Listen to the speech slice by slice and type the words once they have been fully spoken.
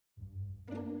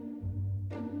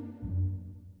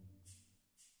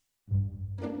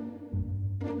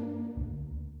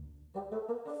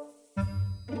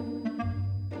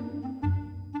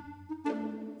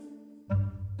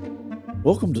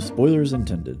Welcome to Spoilers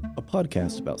Intended, a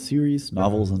podcast about series,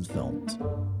 novels, and films.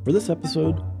 For this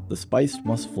episode, the spice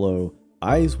must flow,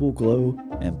 eyes will glow,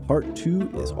 and part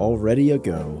 2 is already a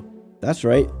go. That's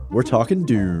right, we're talking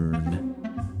Dune.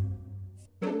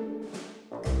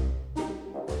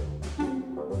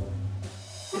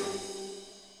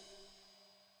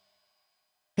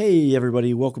 Hey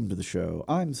everybody, welcome to the show.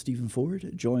 I'm Stephen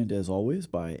Ford, joined as always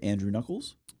by Andrew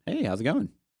Knuckles. Hey, how's it going?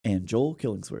 And Joel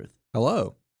Killingsworth.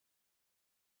 Hello.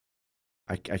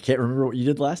 I can't remember what you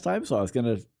did last time, so I was going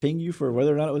to ping you for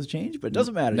whether or not it was changed, but it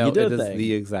doesn't matter. No, you did it a is thing.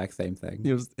 the exact same thing.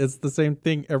 It's the same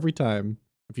thing every time.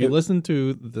 If you listen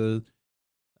to the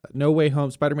No Way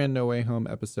Home, Spider-Man No Way Home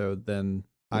episode, then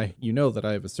you know that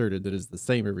I have asserted that it's the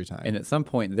same every time. And at some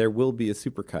point, there will be a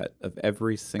supercut of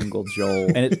every single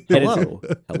Joel.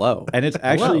 Hello. And it's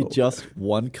actually Hello. just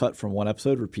one cut from one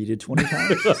episode repeated 20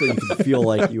 times, so you can feel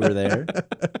like you were there.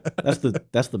 That's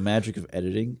the magic of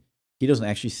editing. He doesn't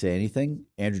actually say anything.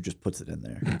 Andrew just puts it in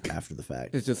there after the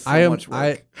fact. It's just so much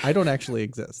work. I don't actually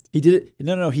exist. He did it.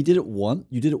 No, he did it once.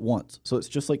 You did it once. So it's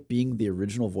just like being the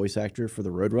original voice actor for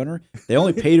the Roadrunner. They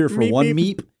only paid her for one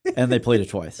meep, and they played it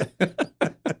twice.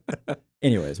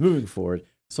 Anyways, moving forward.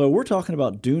 So we're talking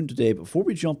about Dune today. Before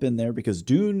we jump in there, because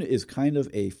Dune is kind of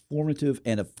a formative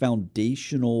and a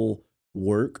foundational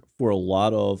work for a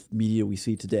lot of media we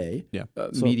see today. Yeah.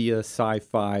 Media,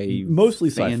 sci-fi,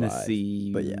 mostly fantasy,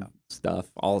 sci-fi, but yeah. Stuff,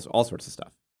 all sorts of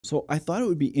stuff. So I thought it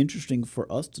would be interesting for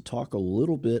us to talk a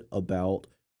little bit about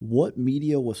what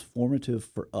media was formative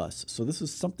for us. So this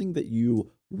is something that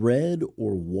you read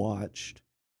or watched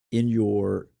in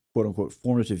your quote-unquote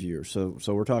formative years. So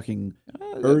we're talking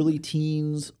early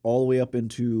teens all the way up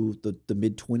into the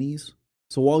mid-20s.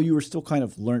 So while you were still kind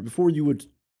of learning, before you would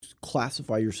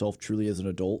classify yourself truly as an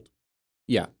adult.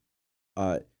 Yeah.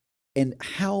 And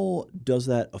how does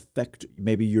that affect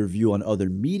maybe your view on other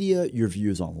media, your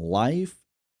views on life,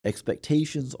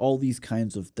 expectations, all these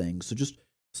kinds of things? So just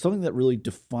something that really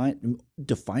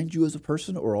defined you as a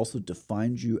person, or also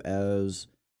defined you as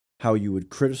how you would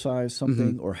criticize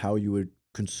something or how you would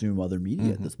consume other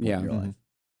media at this point in your life.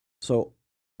 So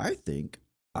I think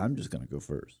I'm just going to go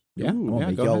first. Yeah. I'm going to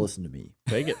make y'all listen to me.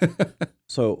 Take it.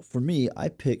 So for me, I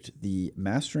picked the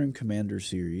Master and Commander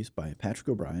series by Patrick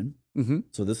O'Brien.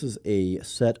 So this is a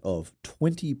set of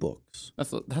 20 books.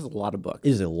 That's a lot of books. It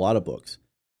is a lot of books.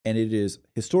 And it is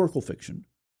historical fiction.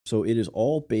 So it is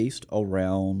all based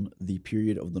around the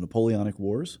period of the Napoleonic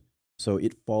Wars. So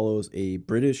it follows a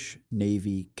British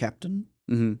Navy captain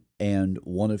and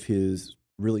one of his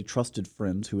really trusted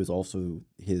friends who is also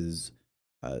his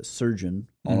surgeon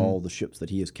on all the ships that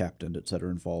he has captained, et cetera,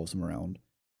 and follows him around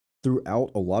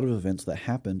throughout a lot of events that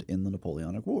happened in the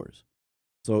Napoleonic Wars.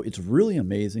 So it's really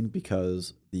amazing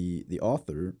because the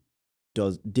author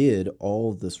did all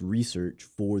of this research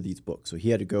for these books. So he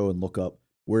had to go and look up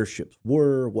where ships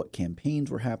were, what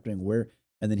campaigns were happening,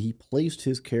 and then he placed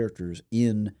his characters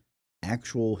in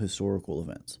actual historical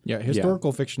events. Yeah,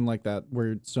 historical fiction like that,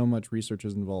 where so much research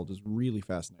is involved, is really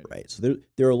fascinating. Right. So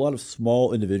there are a lot of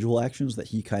small individual actions that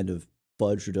he kind of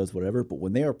fudged or does whatever, but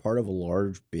when they are part of a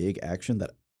large, big action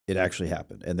that it actually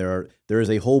happened. And there is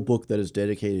a whole book that is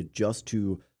dedicated just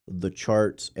to the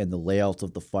charts and the layouts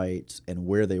of the fights and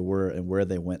where they were and where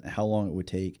they went and how long it would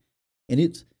take. And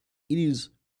it is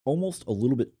almost a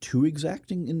little bit too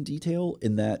exacting in detail,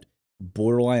 in that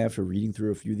borderline, after reading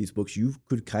through a few of these books, you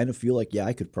could kind of feel like, yeah,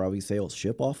 I could probably sail a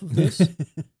ship off of this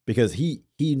because he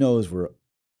knows where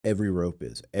every rope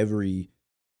is, every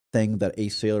thing that a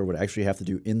sailor would actually have to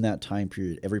do in that time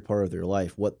period, every part of their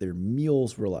life, what their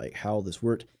meals were like, how this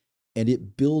worked. And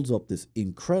it builds up this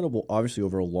incredible, obviously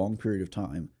over a long period of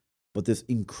time, but this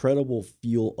incredible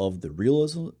feel of the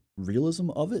realism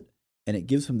of it. And it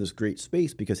gives him this great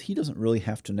space because he doesn't really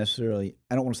have to necessarily,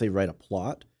 I don't want to say write a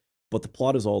plot, but the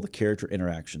plot is all the character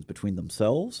interactions between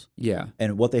themselves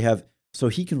and what they have. So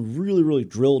he can really, really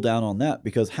drill down on that,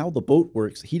 because how the boat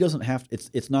works, he doesn't have,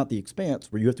 it's not The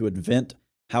Expanse where you have to invent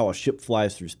how a ship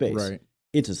flies through space. Right.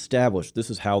 It's established. This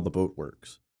is how the boat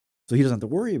works. So he doesn't have to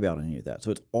worry about any of that.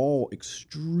 So it's all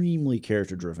extremely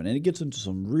character driven. And it gets into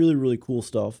some really, really cool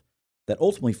stuff that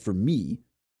ultimately, for me,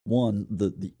 one,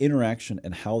 the interaction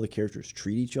and how the characters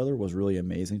treat each other was really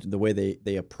amazing. The way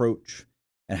they approach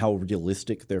and how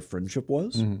realistic their friendship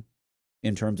was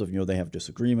in terms of, they have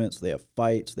disagreements, they have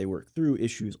fights, they work through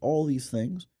issues, all these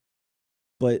things.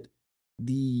 But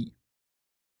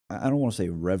I don't want to say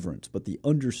reverence, but the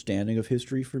understanding of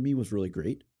history for me was really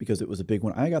great, because it was a big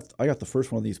one. I got the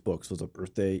first one of these books was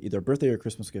either a birthday or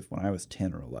Christmas gift when I was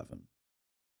 10 or 11.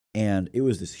 And it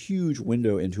was this huge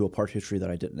window into a part of history that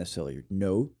I didn't necessarily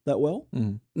know that well.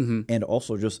 Mm-hmm. And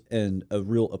also just a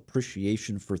real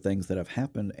appreciation for things that have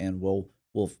happened. And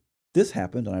if this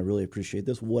happened and I really appreciate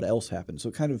this, what else happened? So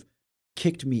it kind of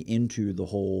kicked me into the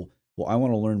whole, well, I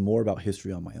want to learn more about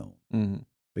history on my own.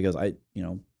 Because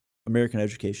American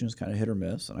education is kind of hit or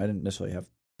miss. And I didn't necessarily have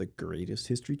the greatest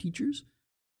history teachers,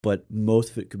 but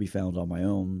most of it could be found on my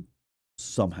own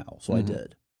somehow. So I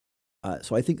did.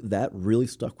 So I think that really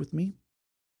stuck with me.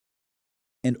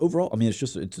 And overall, I mean,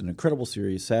 it's an incredible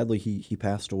series. Sadly, he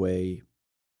passed away,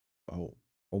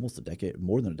 almost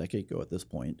more than a decade ago at this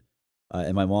point.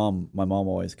 And my mom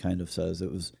always kind of says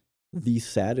it was the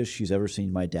saddest she's ever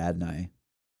seen my dad and I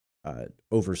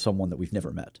over someone that we've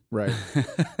never met. Right.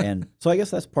 And so I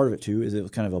guess that's part of it too, is it was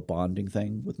kind of a bonding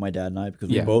thing with my dad and I because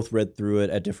we both read through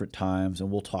it at different times and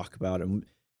we'll talk about it. And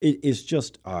it's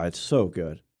just, it's so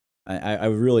good. I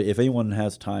really, if anyone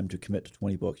has time to commit to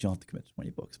 20 books, you don't have to commit to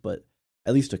 20 books, but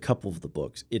at least a couple of the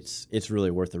books, it's really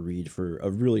worth a read for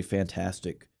a really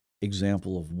fantastic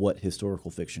example of what historical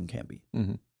fiction can be.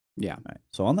 Yeah. All right.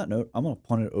 So on that note, I'm going to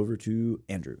punt it over to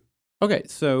Andrew. Okay,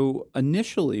 so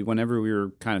initially, whenever we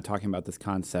were kind of talking about this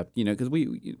concept, because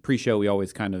we pre-show, we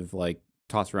always kind of like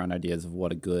toss around ideas of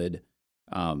what a good,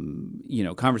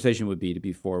 conversation would be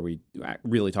before we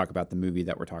really talk about the movie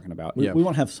that we're talking about. We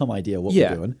want to have some idea what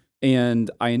we're doing. And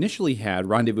I initially had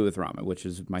Rendezvous with Rama, which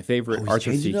is my favorite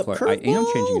Arthur C. Clarke. I am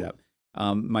changing it up.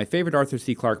 My favorite Arthur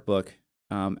C. Clarke book.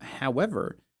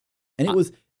 However,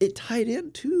 and it tied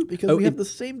in too because we have the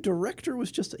same director.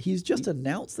 He's just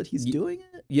announced that he's doing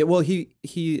it. Yeah, well,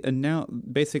 he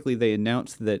announced. Basically, they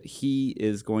announced that he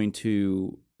is going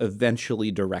to eventually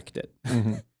direct it.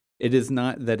 It is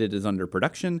not that it is under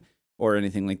production or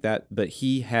anything like that, but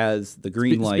he has the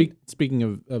green light. Speaking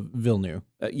of Villeneuve.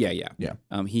 Yeah.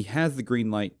 He has the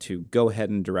green light to go ahead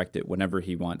and direct it whenever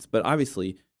he wants. But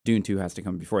obviously, Dune 2 has to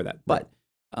come before that. But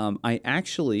I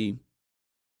actually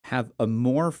have a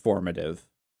more formative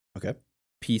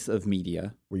piece of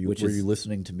media. Were you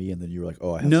listening to me and then you were like,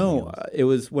 oh, I have No, it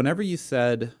was whenever you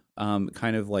said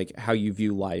kind of like how you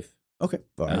view life. Okay.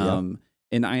 Right,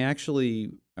 and I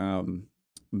actually,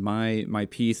 my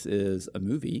piece is a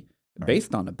movie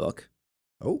based on a book.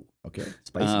 Oh, okay.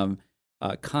 Spicy.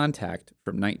 Contact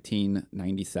from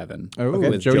 1997. Oh,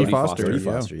 with Jodie Foster. Jodie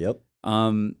Foster, yep.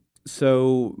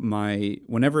 So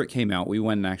whenever it came out, we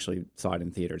went and actually saw it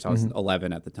in theaters. I was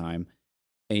 11 at the time.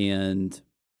 And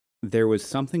there was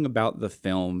something about the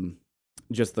film,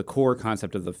 just the core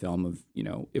concept of the film of,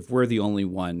 if we're the only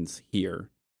ones here,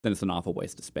 then it's an awful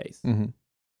waste of space.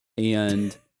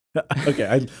 And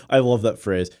okay, I love that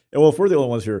phrase. Well, if we're the only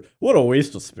ones here, what a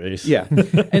waste of space. Yeah.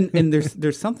 and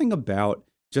there's something about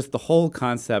just the whole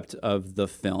concept of the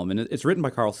film, and it's written by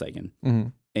Carl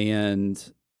Sagan.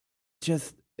 And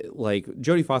just like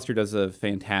Jodie Foster does a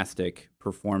fantastic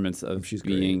performance of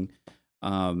being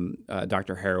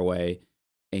Dr. Arroway,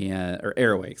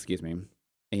 excuse me.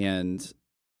 And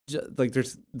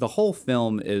there's the whole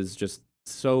film is just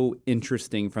so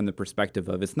interesting from the perspective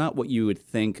of it's not what you would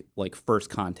think like First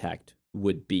Contact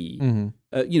would be,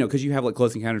 because you have like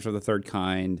Close Encounters of the Third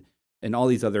Kind and all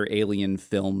these other alien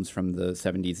films from the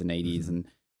 70s and 80s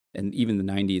and even the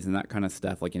 90s and that kind of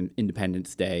stuff, like in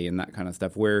Independence Day and that kind of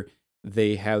stuff, where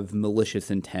they have malicious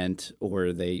intent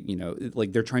or they,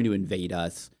 like they're trying to invade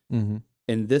us. And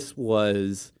this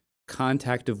was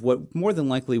contact of what more than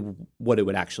likely what it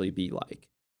would actually be like,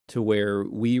 to where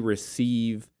we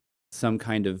receive some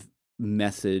kind of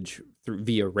message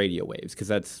via radio waves, because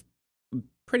that's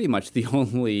pretty much the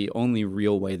only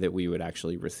real way that we would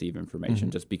actually receive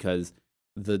information, just because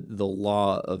the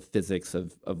law of physics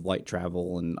of light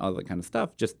travel and all that kind of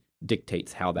stuff just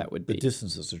dictates how that would be. The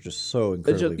distances are just so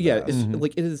incredibly vast. It's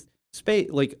like it is space.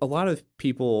 Like a lot of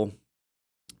people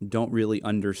don't really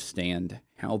understand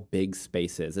how big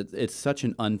space is. It's such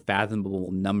an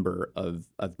unfathomable number of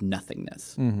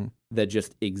nothingness that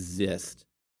just exist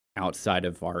outside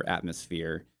of our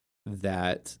atmosphere,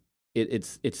 that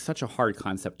it's such a hard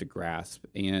concept to grasp.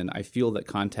 And I feel that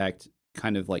Contact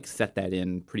kind of like set that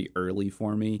in pretty early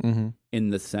for me, in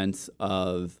the sense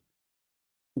of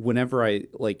whenever I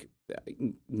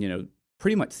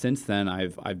pretty much since then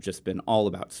I've just been all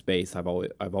about space. I've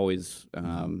always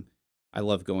I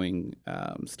love going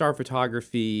star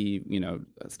photography,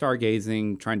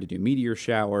 stargazing, trying to do meteor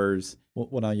showers. Well,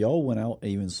 when y'all went out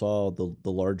and even saw the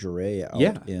large array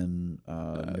out in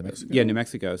New Mexico. Yeah, New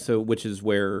Mexico. So, which is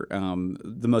where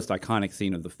the most iconic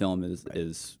scene of the film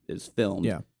is filmed.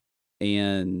 Yeah,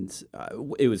 and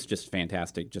it was just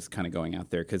fantastic, just kind of going out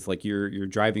there, because like you're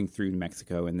driving through New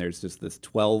Mexico and there's just this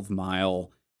 12-mile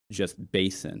just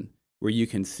basin where you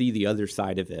can see the other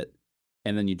side of it,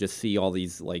 and then you just see all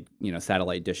these like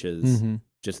satellite dishes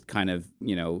just kind of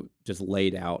just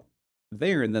laid out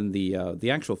there, and then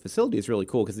the actual facility is really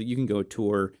cool because you can go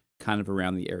tour kind of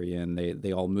around the area, and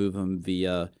they all move them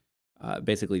via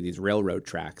basically these railroad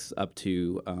tracks up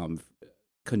to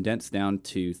condensed down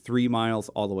to 3 miles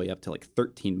all the way up to like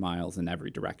 13 miles in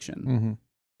every direction.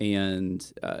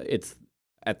 And it's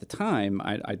at the time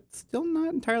I'm still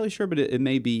not entirely sure, but it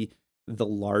may be the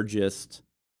largest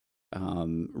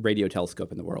radio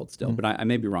telescope in the world still, but I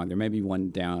may be wrong. There may be one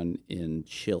down in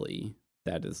Chile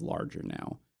that is larger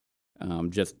now,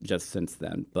 just since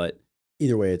then. But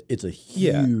either way, it's a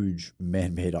huge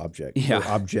man-made object. Or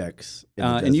objects,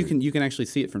 and you can actually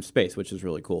see it from space, which is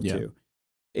really cool too.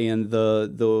 And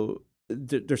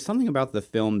there's something about the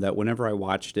film that whenever I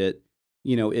watched it,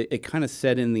 it kind of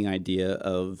set in the idea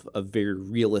of a very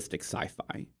realistic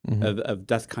sci-fi. Of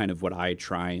that's kind of what I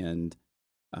try and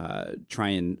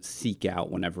seek out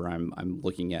whenever I'm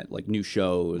looking at like new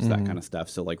shows, that kind of stuff.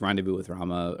 So like Rendezvous with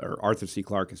Rama or Arthur C.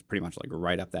 Clarke is pretty much like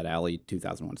right up that alley.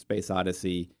 2001: Space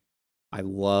Odyssey. I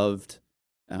loved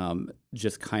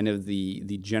just kind of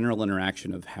the general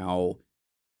interaction of how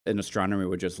an astronomer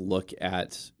would just look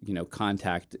at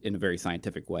contact in a very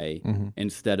scientific way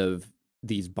instead of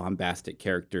these bombastic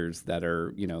characters that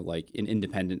are like in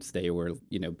Independence Day where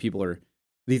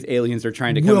these aliens are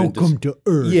trying to come welcome to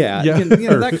Earth.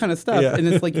 That kind of stuff. And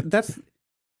it's like that's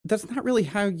not really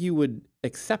how you would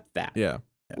accept that.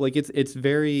 Like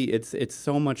it's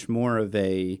so much more of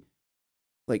a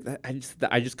like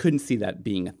I just couldn't see that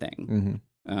being a thing.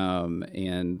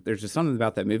 And there's just something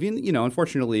about that movie, and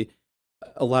unfortunately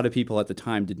a lot of people at the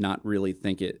time did not really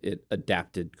think it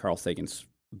adapted Carl Sagan's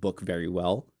book very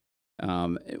well.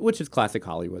 Which is classic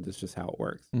Hollywood. That's just how it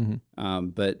works.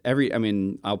 But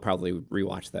I'll probably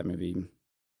rewatch that movie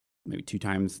maybe 2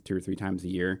 or 3 times a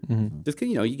year. Just because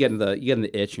you get in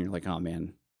the itch, and you're like, oh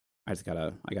man, I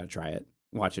gotta try it,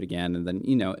 watch it again, and then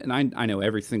and I know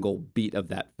every single beat of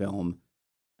that film,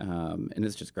 and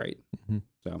it's just great.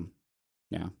 So,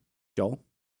 yeah, Joel.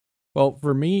 Well,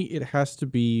 for me, it has to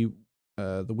be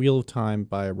The Wheel of Time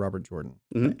by Robert Jordan.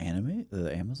 The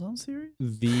Amazon series?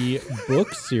 The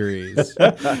book series.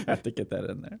 I have to get that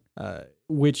in there.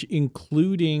 Which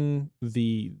including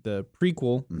the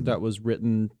prequel that was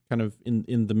written kind of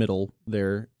in the middle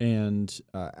there. And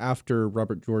after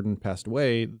Robert Jordan passed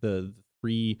away, the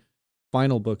 3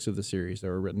 final books of the series that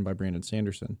were written by Brandon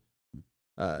Sanderson.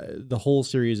 The whole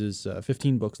series is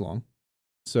 15 books long.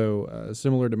 So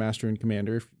similar to Master and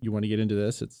Commander, if you want to get into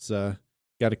this, it's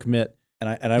got to commit.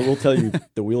 And I will tell you,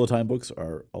 the Wheel of Time books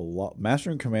are a lot.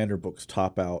 Master and Commander books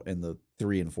top out in the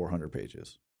 300 and 400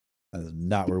 pages. That is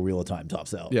not where Wheel of Time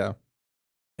tops out. Yeah,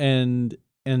 and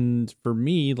for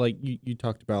me, like you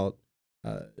talked about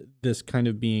this kind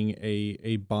of being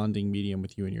a bonding medium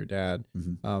with you and your dad.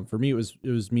 For me, it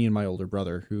was me and my older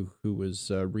brother who was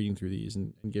reading through these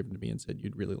and gave them to me and said,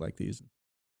 "You'd really like these."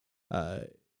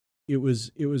 It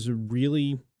was a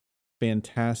really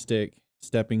fantastic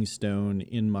stepping stone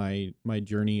in my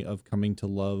journey of coming to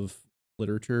love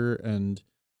literature, and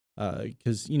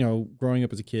because growing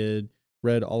up as a kid,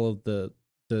 read all of the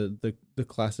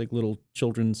classic little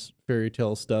children's fairy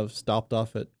tale stuff, stopped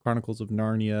off at Chronicles of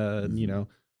Narnia, and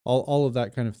all of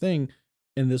that kind of thing,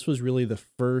 and this was really the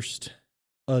first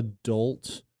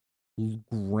adult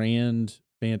grand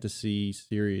fantasy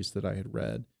series that I had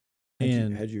read.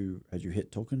 And had you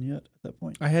hit Tolkien yet at that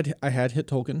point? I had hit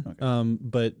Tolkien, okay.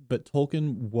 But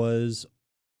Tolkien was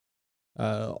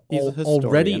He's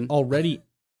already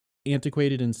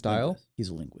antiquated in style. He's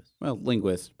a linguist. Well,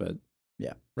 linguist, but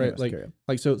yeah, right.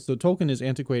 So Tolkien is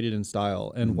antiquated in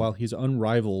style, and while he's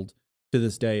unrivaled to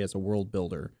this day as a world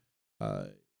builder,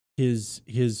 his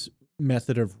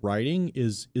method of writing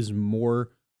is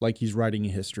more like he's writing a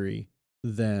history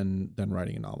than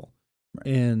writing a novel, right.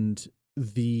 And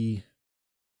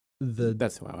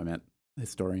that's how I meant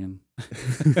historian.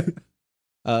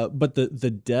 But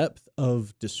the depth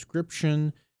of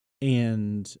description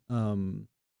and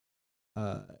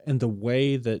the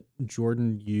way that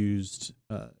Jordan used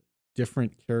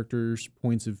different characters'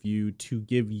 points of view to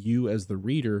give you as the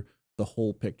reader the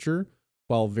whole picture,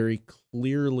 while very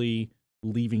clearly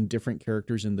leaving different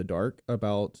characters in the dark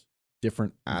about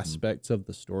different aspects of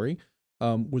the story,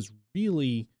 was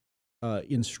really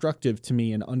instructive to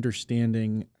me in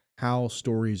understanding how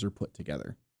stories are put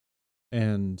together.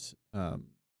 And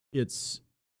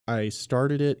I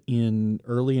started it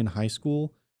early in high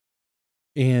school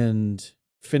and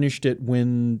finished it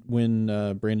when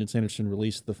Brandon Sanderson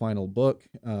released the final book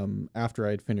after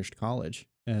I had finished college.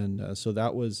 And so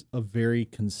that was a very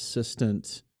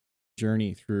consistent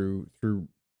journey through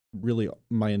really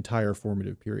my entire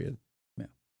formative period. Yeah,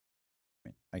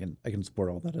 I can support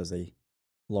all that as a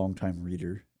longtime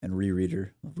reader and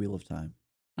rereader of Wheel of Time.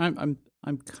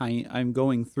 I'm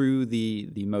going through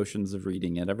the motions of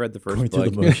reading it. I've read the first Going through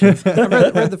book. the motions.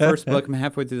 I've read the first book. I'm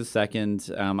halfway through the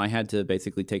second. I had to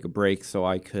basically take a break so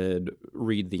I could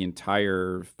read the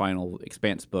entire final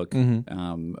Expanse book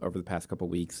over the past couple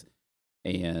weeks.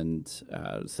 And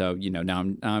so now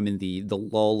I'm in the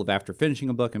lull of after finishing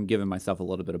a book. I'm giving myself a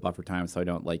little bit of buffer time so I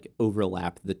don't like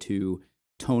overlap the two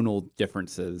tonal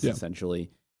differences essentially.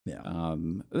 Yeah.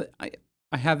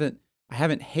 I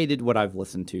haven't hated what I've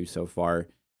listened to so far,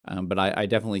 but I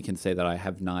definitely can say that I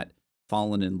have not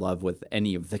fallen in love with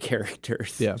any of the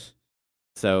characters. Yeah.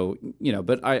 So,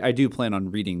 but I do plan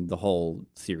on reading the whole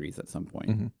series at some point.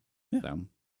 Mm-hmm. Yeah. So,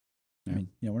 I mean,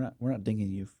 we're not dinging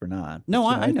you for not. No,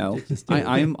 but, I know.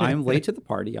 I'm late to the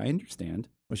party. I understand.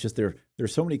 It's just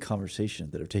there's so many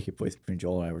conversations that have taken place between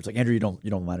Joel and I where it's like, Andrew, you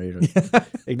don't mind it.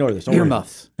 Ignore this.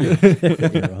 Earmuffs.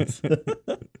 Earmuffs.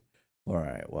 All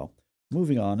right. Well,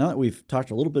 moving on. Now that we've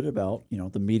talked a little bit about,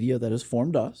 the media that has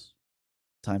formed us,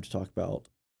 time to talk about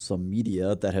some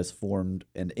media that has formed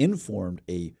and informed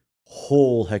a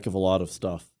whole heck of a lot of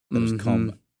stuff that has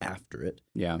come after it.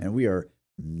 Yeah. And we are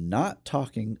not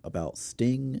talking about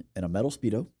Sting and a metal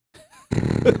Speedo.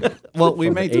 Well, we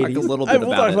may talk a little bit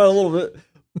we'll about talk it. about it a little bit.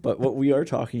 But what we are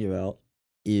talking about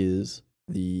is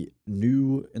the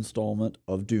new installment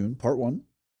of Dune, Part 1,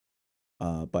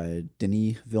 by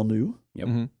Denis Villeneuve. Yep.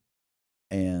 Mm-hmm.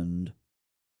 And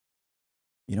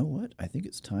you know what? I think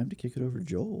it's time to kick it over to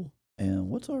Joel. And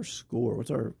what's our score? What's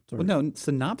our Well, no,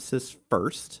 synopsis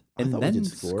first, I and thought then we did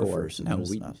score first. And No, then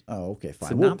we synopsis. Oh, okay, fine.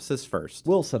 synopsis first.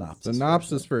 We'll synopsis.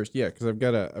 Synopsis first, yeah, because I've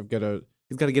got to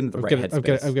He's got to get into the right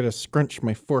headspace. I've got to scrunch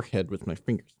my forehead with my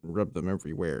fingers and rub them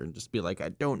everywhere and just be like, I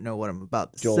don't know what I'm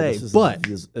about to Joel, say, this is but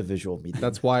a visual medium.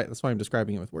 that's why I'm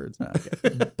describing it with words.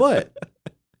 Okay. But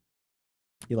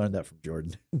you learned that from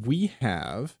Jordan. We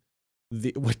have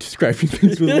describing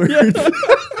things with words.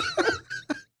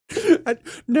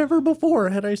 Never before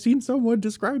had I seen someone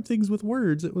describe things with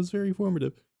words. It was very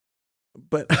formative.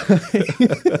 But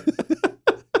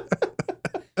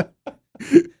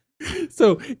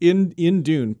so in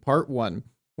Dune Part 1,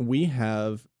 we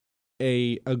have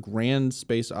a grand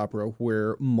space opera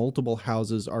where multiple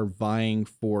houses are vying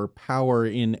for power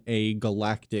in a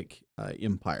galactic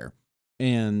empire.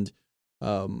 And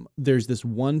there's this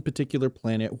one particular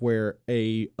planet where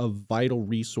a vital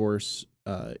resource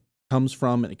comes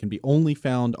from, and it can be only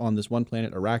found on this one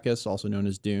planet, Arrakis, also known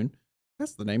as Dune.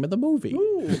 That's the name of the movie.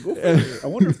 Ooh, go for it. I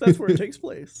wonder if that's where it takes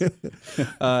place.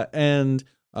 And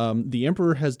the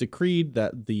Emperor has decreed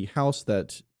that the house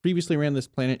that previously ran this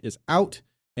planet is out,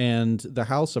 and the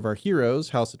house of our heroes,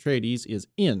 House Atreides, is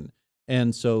in.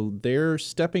 And so they're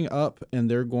stepping up,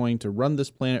 and they're going to run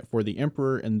this planet for the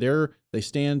Emperor, and they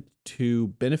stand to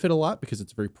benefit a lot because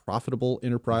it's a very profitable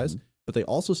enterprise. Mm-hmm. But they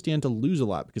also stand to lose a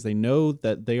lot because they know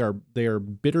that they are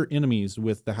bitter enemies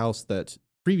with the house that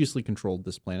previously controlled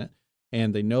this planet,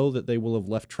 and they know that they will have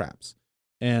left traps.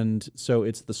 And so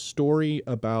it's the story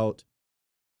about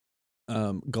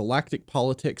galactic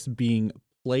politics being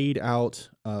played out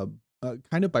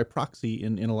kind of by proxy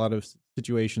in a lot of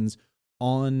situations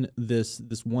on this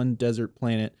one desert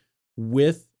planet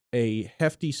with a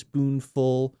hefty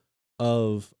spoonful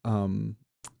of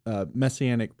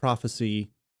messianic prophecy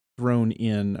thrown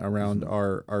in around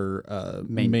our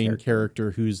main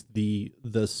character, who's the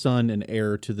son and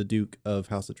heir to the Duke of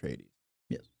House Atreides.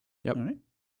 Yes. Yep. All right.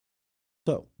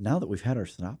 So now that we've had our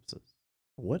synopsis,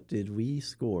 what did we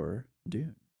score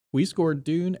Dune? We scored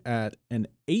Dune at an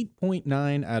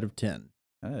 8.9 out of 10.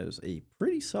 That is a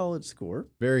pretty solid score.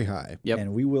 Very high. Yep.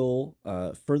 And we will,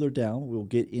 further down, we'll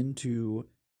get into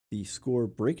the score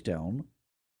breakdown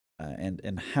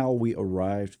and how we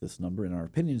arrived at this number and our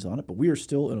opinions on it. But we are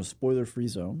still in a spoiler-free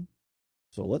zone.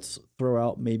 So let's throw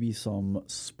out maybe some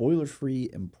spoiler-free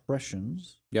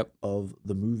impressions of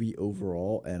the movie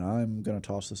overall. And I'm going to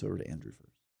toss this over to Andrew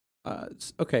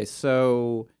first. Okay,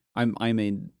 so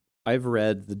I've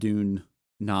read the Dune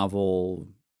novel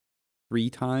 3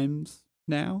 times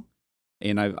now,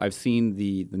 and I've seen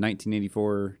the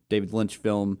 1984 David Lynch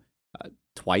film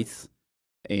twice,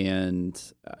 and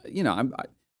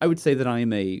I would say that I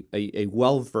am a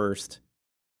well-versed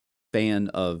fan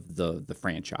of the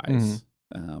franchise,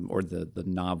 or the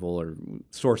novel or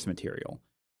source material,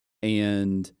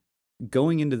 and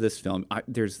going into this film,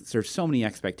 there's so many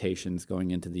expectations going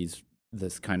into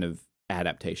this kind of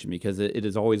adaptation because it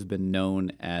has always been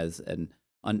known as an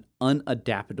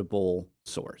unadaptable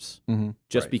source,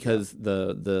 just because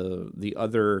the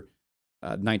other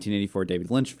 1984 David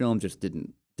Lynch film just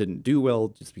didn't didn't do well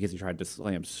just because he tried to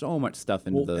slam so much stuff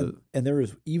into and there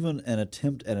was even an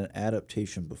attempt at an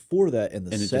adaptation before that in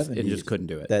the 70s. It just couldn't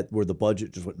do it. That where the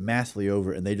budget just went massively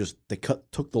over, and they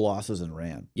took the losses and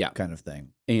ran. Kind of thing.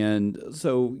 And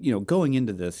so, going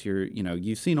into this,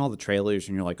 you've seen all the trailers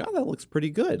and you're like, oh, that looks pretty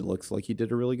good. It looks like he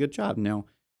did a really good job. Now,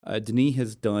 Denis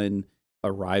has done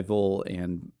Arrival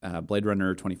and Blade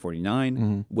Runner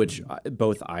 2049, which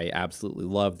both I absolutely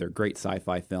love. They're great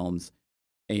sci-fi films.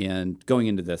 And going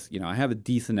into this, I have a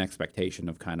decent expectation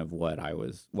of kind of what I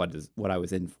was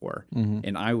in for.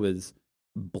 And I was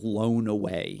blown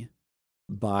away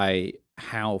by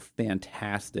how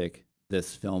fantastic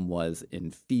this film was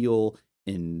in feel,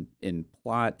 in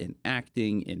plot, in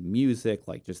acting, in music,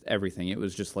 like just everything. It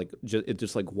was just like it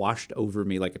just like washed over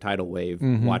me like a tidal wave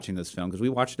watching this film, because we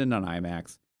watched it on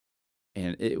IMAX,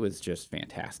 and it was just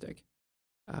fantastic.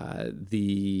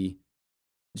 The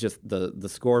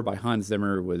score by Hans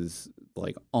Zimmer was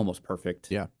like almost perfect.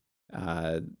 Yeah.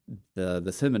 The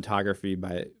cinematography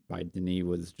by Denis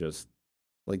was just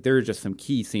like, there are just some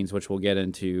key scenes which we'll get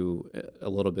into a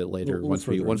little bit later once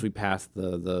we pass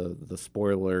the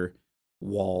spoiler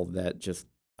wall that just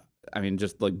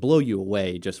like blow you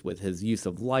away just with his use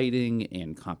of lighting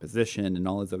and composition and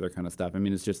all this other kind of stuff. I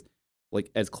mean, it's just like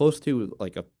as close to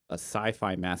like a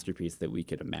sci-fi masterpiece that we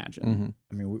could imagine.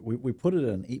 I mean, we put it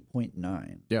at an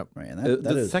 8.9. Yep. Right. And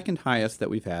that is second highest that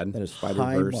we've had. That is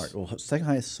Spider-Verse. high mark. Well, second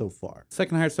highest so far.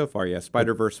 Second highest so far, yeah.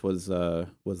 Spider-Verse was the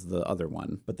other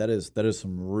one. But that is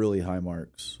some really high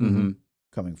marks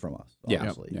coming from us,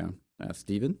 obviously. Yeah.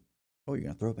 Steven? Oh, you're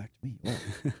going to throw it back to me.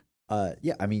 Wow.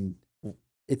 Yeah, I mean,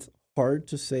 it's hard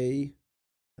to say,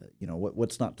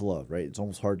 what's not to love, right? It's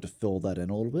almost hard to fill that in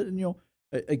a little bit. And,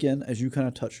 again, as you kind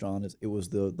of touched on, it was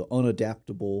the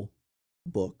unadaptable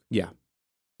book. Yeah.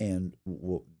 And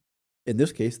in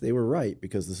this case, they were right,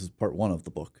 because this is part one of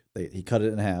the book. He cut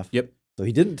it in half. Yep. So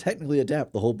he didn't technically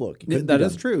adapt the whole book. That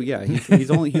is true. Yeah. He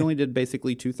only did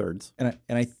basically 2/3. And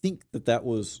I think that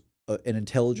was an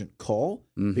intelligent call,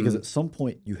 because at some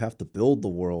point you have to build the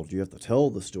world, you have to tell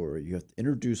the story, you have to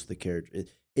introduce the character.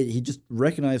 He just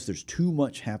recognized there's too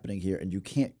much happening here, and you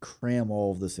can't cram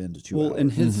all of this into 2 hours. Well,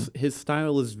 and his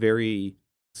style is very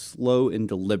slow and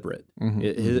deliberate.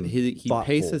 He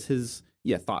paces his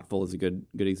thoughtful is a good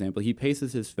example. He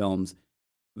paces his films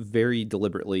very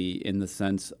deliberately, in the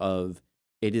sense of,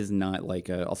 it is not like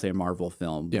I'll say a Marvel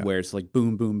film where it's like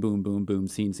boom, boom, boom, boom, boom,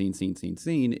 scene, scene, scene, scene,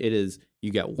 scene. It is,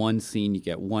 you get one scene, you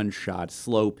get one shot,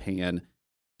 slow pan,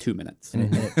 2 minutes.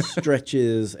 And it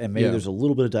stretches, and maybe there's a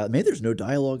little bit of dialogue. Maybe there's no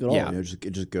dialogue at all. Yeah.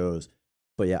 It just goes.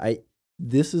 But yeah,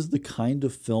 this is the kind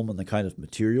of film and the kind of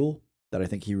material that I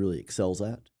think he really excels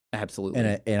at.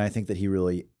 Absolutely. And I think that he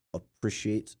really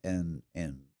appreciates and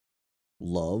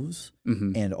loves.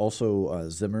 And also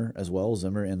Zimmer as well.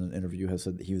 Zimmer in an interview has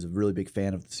said that he was a really big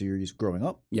fan of the series growing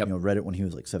up. Yep. Read it when he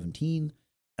was like 17.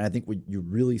 And I think you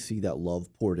really see that love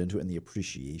poured into it and the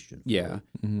appreciation. Yeah.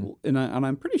 And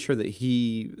I'm pretty sure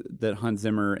that Hans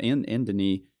Zimmer and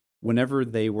Denis, whenever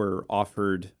they were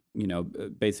offered,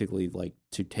 basically like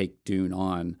to take Dune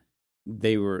on,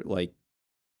 they were like,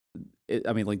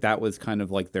 that was kind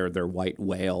of like their white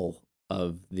whale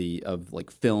of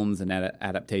like films and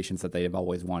adaptations that they have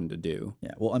always wanted to do.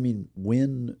 Yeah. Well, I mean,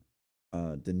 when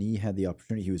Denis had the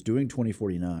opportunity, he was doing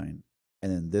 2049,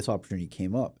 and then this opportunity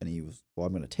came up, and he was, well,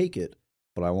 I'm going to take it,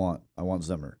 but I want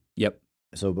Zimmer. Yep.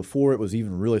 So before it was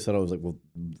even really said, I was like, well,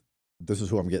 this is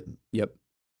who I'm getting. Yep.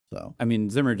 So I mean,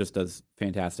 Zimmer just does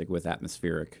fantastic with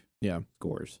atmospheric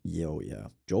scores. Yeah.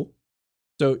 Joel?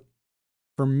 So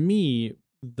for me,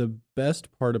 the best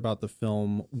part about the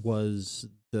film was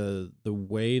the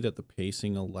way that the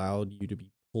pacing allowed you to be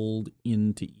pulled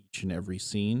into each and every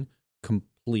scene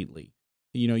completely.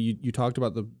 You talked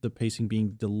about the pacing being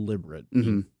deliberate,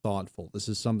 being thoughtful. This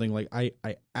is something like I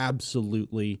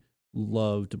absolutely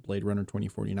loved Blade Runner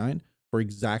 2049 for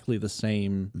exactly the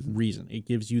same reason. It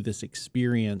gives you this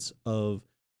experience of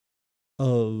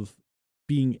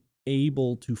being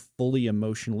able to fully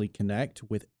emotionally connect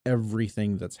with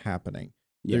everything that's happening.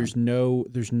 Yeah. There's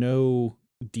no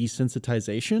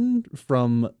desensitization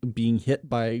from being hit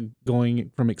by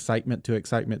going from excitement to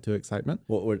excitement to excitement.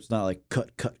 Well, where it's not like cut,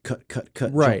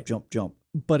 right. jump.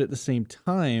 But at the same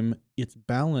time, it's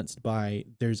balanced by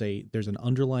there's an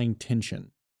underlying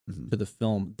tension to the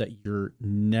film that you're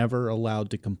never allowed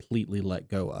to completely let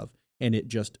go of, and it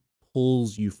just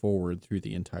pulls you forward through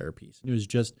the entire piece. And it was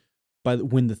just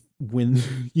when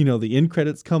the end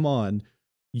credits come on,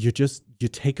 you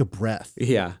take a breath.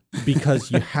 Yeah.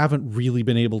 Because you haven't really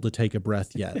been able to take a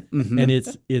breath yet. And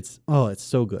it's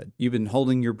so good. You've been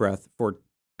holding your breath for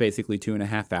basically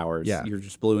 2.5 hours. Yeah. You're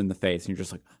just blue in the face, and you're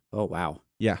just like, oh, wow.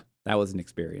 Yeah. That was an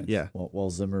experience. Yeah. While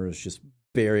Zimmer is just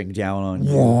bearing down on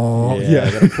you. Whoa,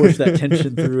 Yeah. Gotta push that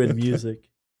tension through in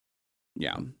music.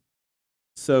 Yeah.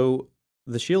 So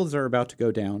the shields are about to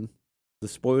go down. The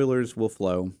spoilers will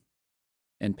flow.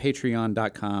 And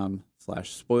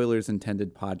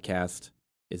patreon.com/spoilersintendedpodcast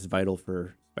is vital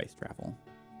for space travel.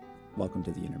 Welcome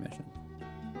to the intermission.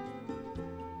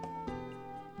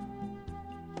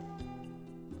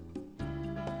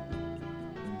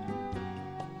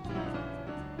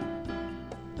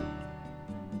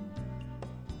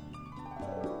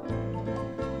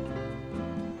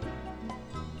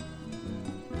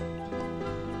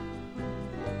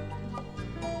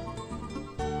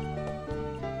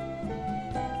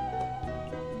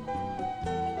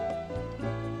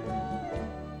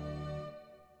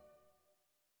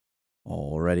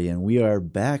 Alrighty, and we are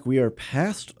back. We are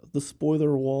past the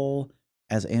spoiler wall.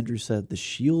 As Andrew said, the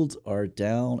shields are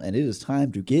down, and it is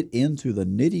time to get into the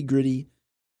nitty-gritty.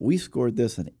 We scored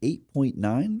this an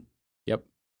 8.9. Yep.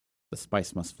 The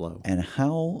spice must flow. And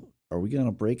how are we going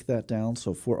to break that down?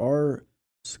 So for our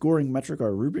scoring metric,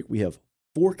 our rubric, we have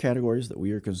 4 categories that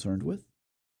we are concerned with.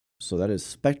 So that is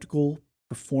spectacle,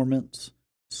 performance,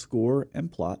 score,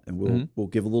 and plot. And we'll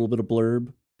give a little bit of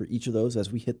blurb for each of those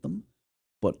as we hit them.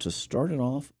 But to start it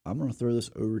off, I'm going to throw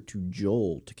this over to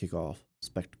Joel to kick off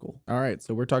spectacle. All right,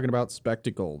 so we're talking about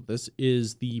spectacle. This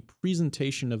is the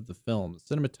presentation of the film, the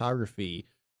cinematography,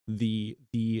 the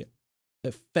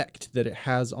effect that it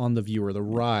has on the viewer, the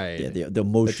ride. Yeah, the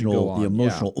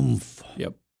emotional oomph.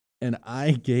 Yep. And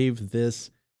I gave this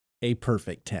a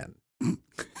perfect 10.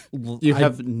 You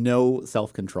have no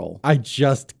self-control. I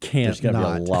just can't. There's going to be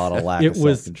a lot of lack of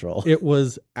self-control. It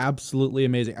was absolutely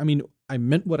amazing. I mean, I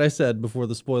meant what I said before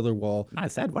the spoiler wall. I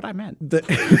said what I meant. The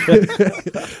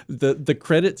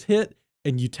credits hit,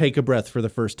 and you take a breath for the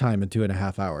first time in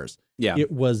 2.5 hours. Yeah.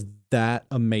 It was that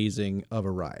amazing of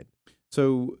a ride.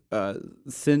 So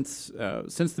since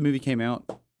the movie came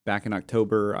out back in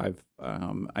October,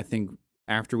 I think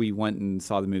after we went and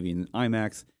saw the movie in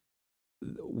IMAX,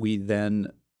 we then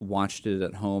watched it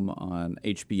at home on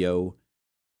HBO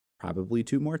probably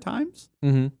 2 more times.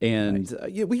 Mm-hmm. And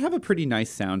we have a pretty nice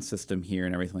sound system here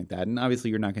and everything like that. And obviously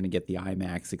you're not going to get the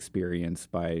IMAX experience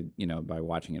by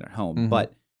watching it at home. Mm-hmm.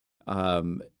 But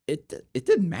it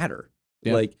didn't matter.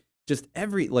 Yeah. Like just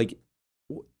every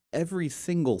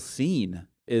single scene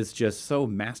is just so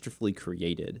masterfully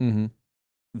created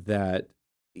that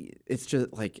it's just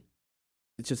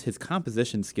his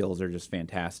composition skills are just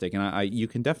fantastic. And you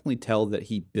can definitely tell that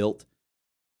he built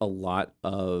a lot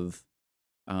of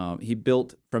he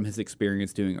built from his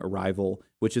experience doing Arrival,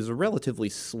 which is a relatively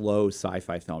slow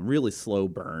sci-fi film, really slow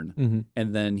burn. Mm-hmm.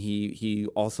 And then he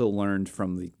also learned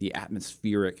from the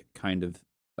atmospheric kind of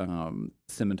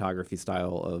cinematography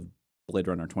style of Blade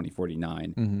Runner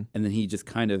 2049. Mm-hmm. And then he just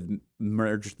kind of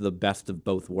merged the best of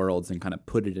both worlds and kind of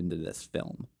put it into this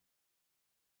film.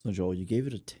 So Joel, you gave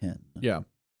it a 10. Yeah.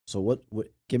 So what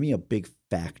give me a big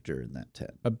factor in that 10.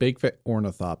 A big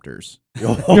ornithopters.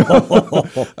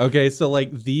 Okay, so like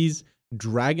these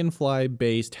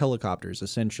dragonfly-based helicopters,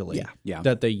 essentially,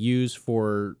 that they use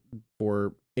for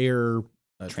air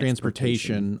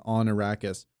transportation on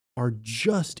Arrakis, are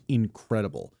just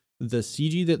incredible. The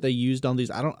CG that they used on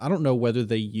these, I don't know whether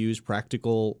they use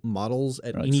practical models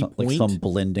at any point, like some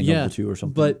blending of the two or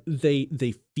something. But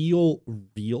they feel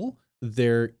real.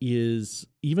 There is,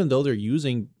 even though they're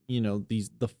using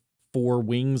the 4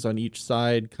 wings on each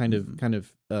side kind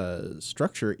of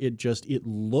structure, it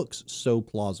looks so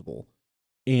plausible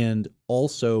and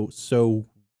also so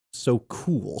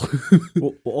cool.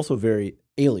 well, also very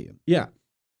alien. Yeah.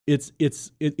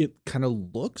 It kind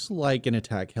of looks like an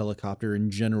attack helicopter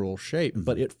in general shape,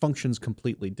 but it functions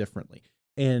completely differently.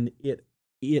 And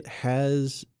it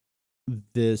has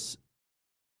this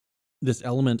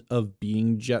element of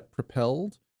being jet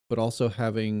propelled, but also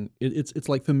having it's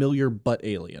like familiar but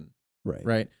alien.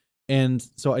 Right. And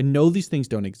so I know these things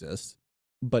don't exist,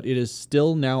 but it is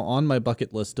still now on my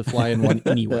bucket list to fly in one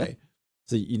anyway.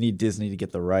 So you need Disney to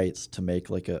get the rights to make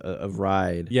like a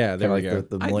ride. Yeah, there we go.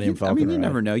 The Millennium Falcon. I mean, you ride.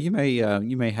 never know. You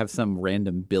may have some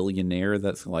random billionaire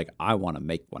that's like, I want to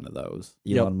make one of those.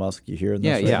 Elon Musk, you hearing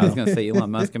this? Yeah. I was gonna say Elon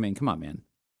Musk. I mean, come on, man.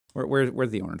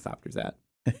 Where's the ornithopters at?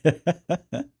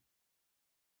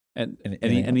 And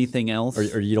anything else?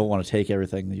 Or you don't want to take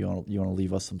everything? You want to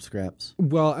leave us some scraps?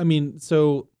 Well, I mean,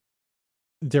 so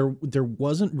there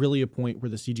wasn't really a point where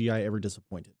the CGI ever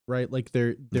disappointed, right? Like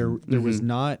there was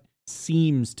not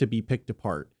seams to be picked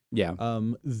apart. Yeah.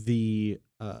 The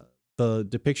the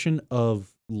depiction of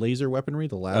laser weaponry,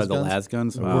 the las the guns, las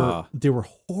guns, they were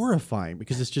horrifying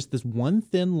because it's just this one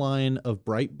thin line of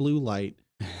bright blue light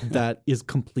that is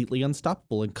completely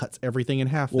unstoppable and cuts everything in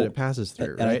half that it passes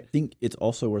through. And right? I think it's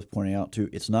also worth pointing out too.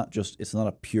 It's not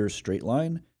a pure straight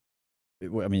line.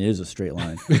 I mean, it is a straight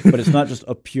line, but it's not just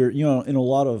a pure. In a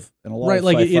lot of right,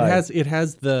 like sci-fi, it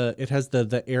has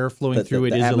the air flowing through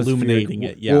it is atmospheric, illuminating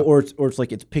it. Yeah, or it's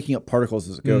like it's picking up particles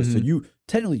as it goes. Mhm. So you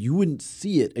technically wouldn't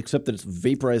see it except that it's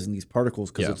vaporizing these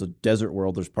particles because it's a desert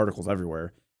world. There's particles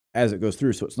everywhere as it goes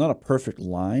through. So it's not a perfect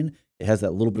line. It has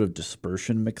that little bit of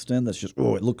dispersion mixed in. That's just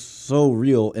it looks so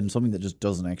real and something that just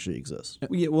doesn't actually exist.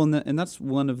 Yeah, well, and that's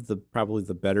one of the probably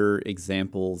the better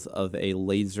examples of a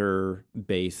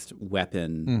laser-based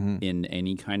weapon in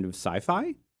any kind of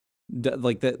sci-fi,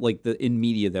 like the in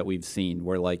media that we've seen,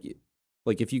 where like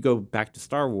if you go back to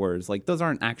Star Wars, like those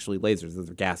aren't actually lasers;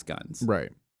 those are gas guns, right.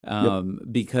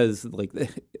 Because like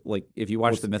if you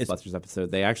watch the Mythbusters episode,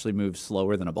 they actually move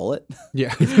slower than a bullet.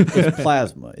 Yeah, it's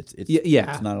plasma. It's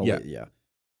not a yeah.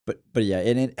 But yeah,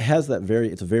 and it has that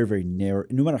it's a very, very narrow.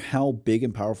 No matter how big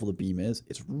and powerful the beam is,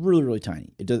 it's really, really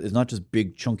tiny. It's not just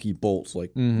big chunky bolts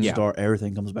like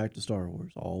everything comes back to Star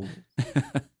Wars. All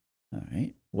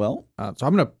right. Well, so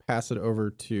I'm going to pass it over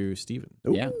to Steven.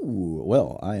 Yeah.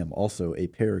 Well, I am also a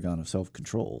paragon of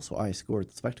self-control, so I scored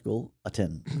the spectacle a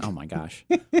 10. Oh my gosh!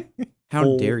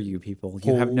 How dare you people?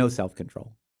 You have no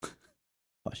self-control.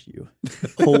 Hush you!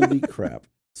 Holy crap!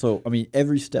 So I mean,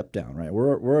 every step down, right?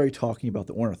 We're already talking about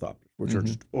the ornithopters, which are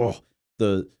just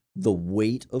the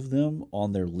weight of them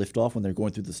on their liftoff when they're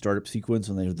going through the startup sequence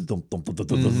and they're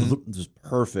just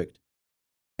perfect.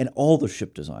 And all the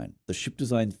ship design. The ship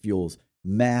design feels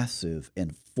massive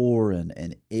and foreign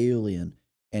and alien,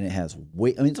 and it has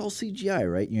weight. I mean, it's all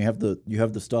CGI, right? You have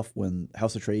the stuff when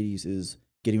House Atreides is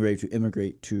getting ready to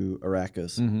immigrate to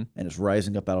Arrakis, and it's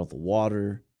rising up out of the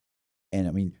water. And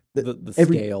I mean, the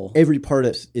scale. Every part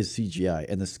is CGI,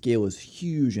 and the scale is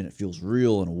huge, and it feels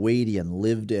real and weighty and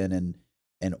lived in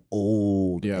and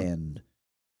old and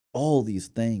all these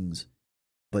things.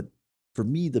 But for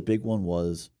me, the big one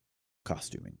was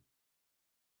costuming.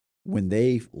 When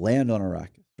they land on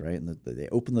Arrakis, right, and they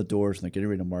open the doors and they're getting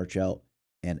ready to march out,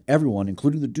 and everyone,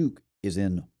 including the Duke, is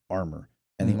in armor,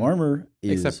 and the armor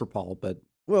is except for Paul, but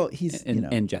he's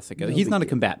and Jessica. He's not a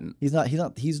combatant. He's not.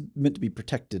 He's meant to be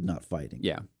protected, not fighting.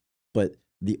 Yeah, but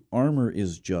the armor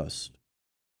is just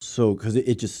so because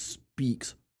it just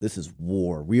speaks. This is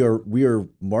war. We are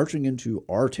marching into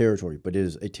our territory, but it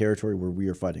is a territory where we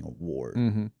are fighting a war.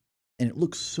 And it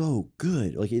looks so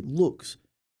good. Like it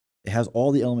has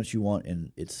all the elements you want,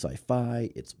 and it's sci-fi,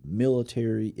 it's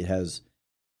military, it has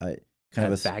kind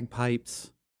of a bagpipes.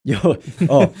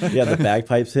 The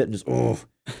bagpipes hit and just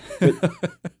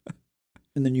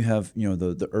and then you have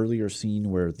the earlier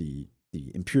scene where the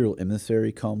Imperial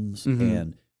emissary comes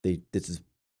and it's this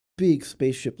big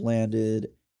spaceship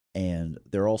landed, and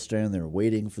they're all standing there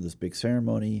waiting for this big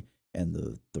ceremony. And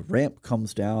the ramp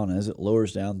comes down, and as it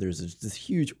lowers down, there's this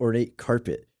huge ornate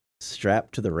carpet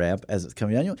strapped to the ramp as it's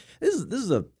coming down. This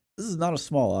is not a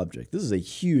small object. This is a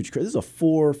huge. This is a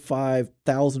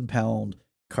 4,000-5,000 pound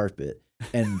carpet,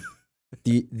 and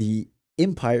the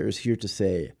Empire is here to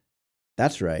say,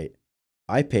 that's right.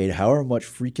 I paid however much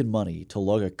freaking money to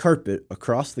lug a carpet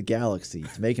across the galaxy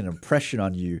to make an impression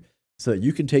on you, so that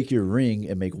you can take your ring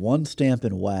and make one stamp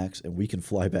in wax, and we can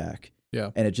fly back. Yeah,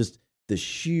 and it just. The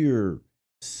sheer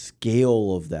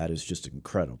scale of that is just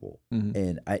incredible,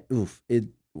 and I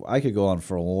could go on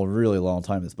for a really long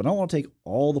time. But I don't want to take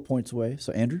all the points away.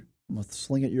 So Andrew, I'm gonna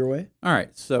sling it your way. All right.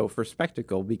 So for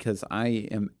spectacle, because I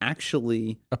am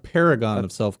actually a paragon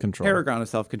of self-control. Paragon of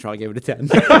self-control. I gave it a 10.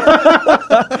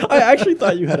 I actually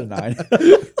thought you had a 9.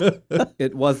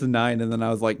 It was a 9, and then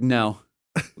I was like, no,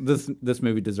 this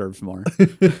movie deserves more.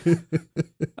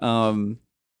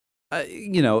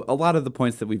 A lot of the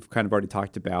points that we've kind of already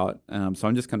talked about. So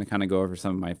I'm just going to kind of go over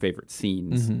some of my favorite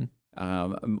scenes.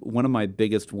 One of my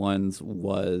biggest ones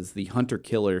was the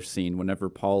hunter-killer scene whenever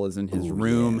Paul is in his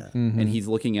room and he's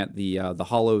looking at the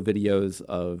hollow videos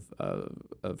of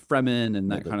Fremen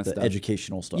and that kind of stuff.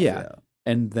 Educational stuff. Yeah.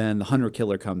 And then the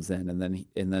hunter-killer comes in, and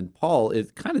then Paul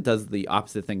kind of does the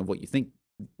opposite thing of what you think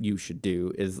you should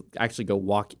do, is actually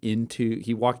walked into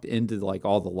like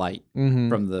all the light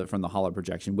from the hollow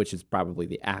projection, which is probably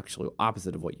the actual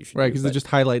opposite of what you should do. Right, because it just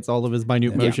highlights all of his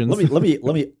minute motions. Let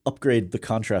me upgrade the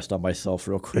contrast on myself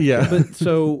real quick. Yeah. But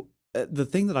so the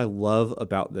thing that I love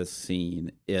about this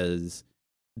scene is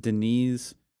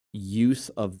Denis' use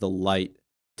of the light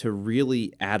to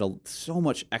really add so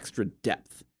much extra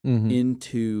depth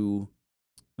into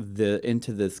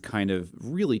this kind of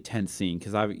really tense scene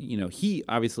because he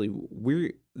obviously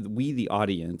we the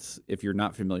audience, if you're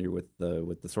not familiar with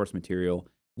the source material,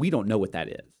 we don't know what that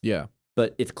is. Yeah.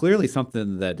 But it's clearly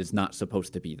something that is not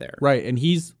supposed to be there. Right, and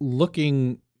he's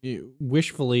looking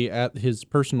wishfully at his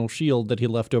personal shield that he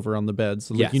left over on the bed,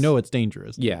 so Yes. it's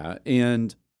dangerous. Yeah,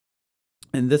 and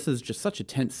this is just such a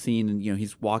tense scene, and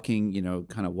he's walking,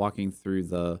 kind of walking through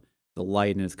the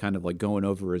light, and it's kind of like going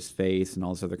over his face and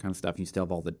all this other kind of stuff. And you still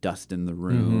have all the dust in the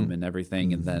room and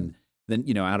everything, and then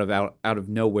out of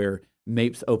nowhere,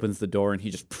 Mapes opens the door and he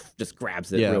just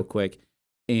grabs it real quick.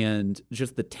 And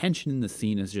just the tension in the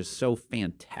scene is just so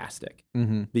fantastic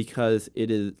because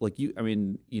it is like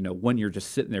when you're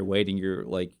just sitting there waiting, you're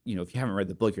like, if you haven't read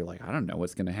the book, you're like, I don't know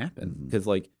what's going to happen. Because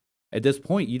like at this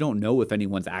point, you don't know if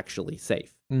anyone's actually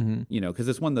safe, because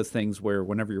it's one of those things where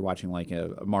whenever you're watching like a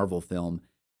Marvel film,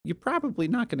 you're probably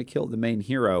not going to kill the main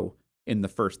hero in the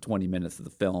first 20 minutes of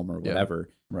the film or whatever.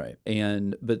 Right.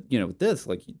 But with this,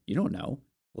 like, you don't know.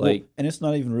 Like, and it's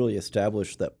not even really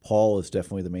established that Paul is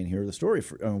definitely the main hero of the story.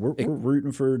 We're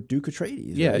rooting for Duke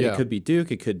Atreides. Yeah, right? It could be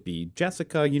Duke, it could be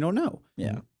Jessica. You don't know.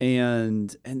 Yeah,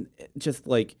 and just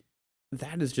like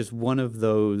that is just one of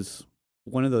those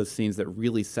scenes that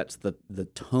really sets the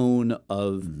tone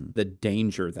of the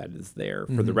danger that is there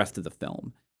for the rest of the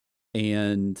film.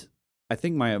 And I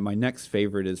think my next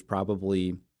favorite is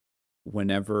probably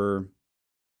whenever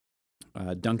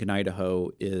Duncan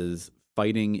Idaho is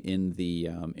fighting in the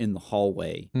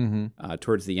hallway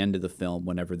towards the end of the film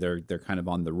whenever they're kind of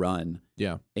on the run.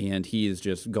 Yeah. And he is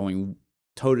just going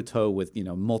toe to toe with,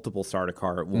 multiple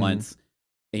Sardaukar at once.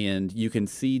 And you can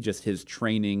see just his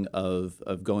training of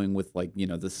going with like,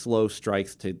 the slow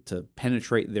strikes to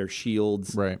penetrate their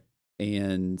shields. Right.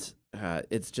 And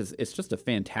it's just a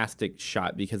fantastic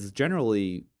shot because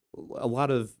generally a lot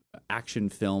of action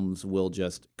films will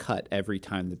just cut every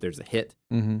time that there's a hit.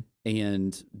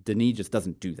 And Denis just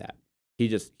doesn't do that.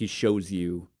 He shows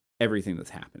you everything that's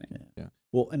happening. Yeah.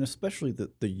 Well, and especially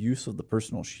the use of the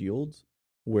personal shields,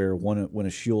 where when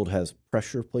a shield has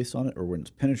pressure placed on it or when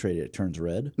it's penetrated, it turns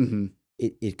red.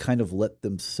 It kind of let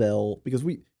them sell, because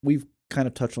we've kind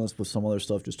of touched on this with some other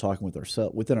stuff, just talking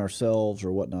within ourselves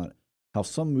or whatnot. How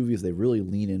some movies, they really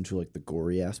lean into like the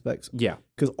gory aspects. Yeah.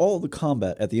 Because all the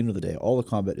combat, at the end of the day, all the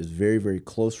combat is very, very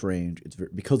close range. It's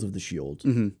because of the shields.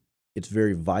 It's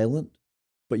very violent,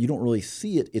 but you don't really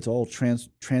see it. It's all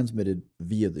transmitted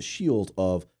via the shield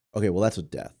of, okay, well, that's a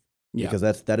death. Yeah.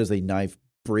 Because that is a knife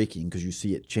breaking because you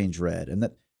see it change red. And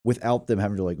that without them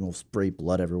having to spray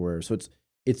blood everywhere. So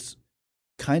it's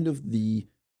kind of the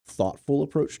thoughtful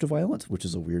approach to violence, which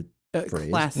is a weird phrase.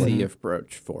 Classy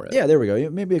approach for it. Yeah, there we go.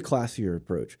 Maybe a classier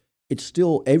approach. It's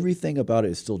still, everything about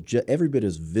it is still every bit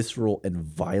as visceral and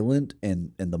violent,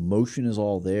 and the motion is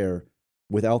all there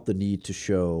without the need to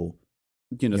show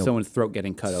someone's throat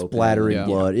getting cut open, splattering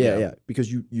blood. Yeah. Because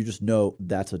you just know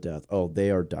that's a death. Oh, they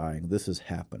are dying. This is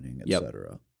happening,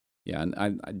 etc. Yeah,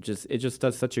 and it just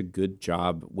does such a good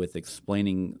job with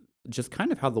explaining just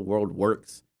kind of how the world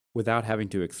works without having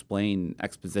to explain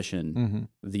exposition,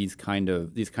 these kind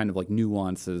of like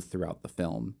nuances throughout the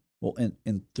film. Well,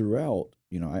 and throughout,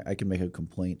 I can make a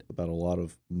complaint about a lot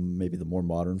of maybe the more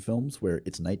modern films where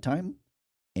it's nighttime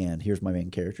and here's my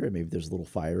main character and maybe there's a little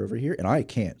fire over here and I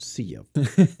can't see a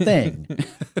thing.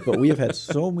 But we have had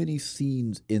so many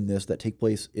scenes in this that take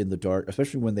place in the dark,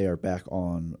 especially when they are back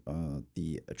on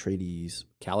the Atreides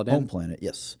home planet.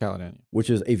 Yes. Caladan. Which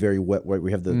is a very wet,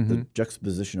 we have the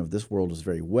juxtaposition of this world is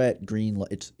very wet, green.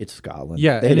 It's Scotland.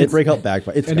 Yeah. They break out back,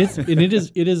 but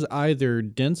it is either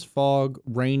dense fog,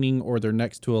 raining, or they're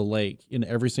next to a lake in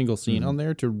every single scene on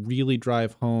there to really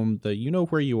drive home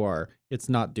where you are. It's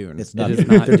not Dune. It's not. It is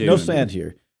not There's Dune. no sand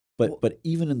here. But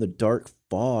even in the dark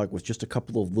fog with just a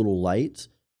couple of little lights,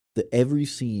 every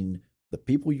scene, the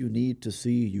people you need to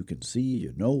see, you can see.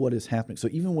 You know what is happening. So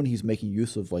even when he's making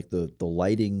use of like the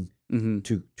lighting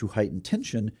to heighten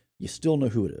tension, you still know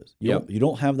who it is. You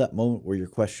don't have that moment where you're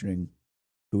questioning,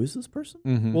 who is this person?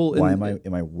 Well, why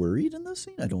am I worried in this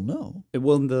scene? I don't know.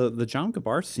 Well, in the John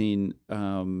Gabar scene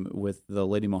with the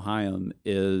Lady Mohayim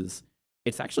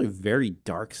it's actually a very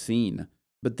dark scene,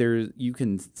 but you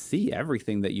can see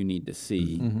everything that you need to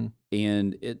see,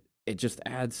 and it just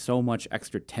adds so much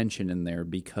extra tension in there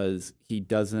because he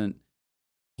doesn't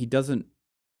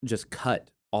just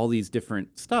cut all these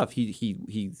different stuff.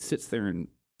 He sits there and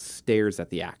stares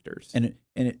at the actors, and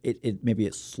it maybe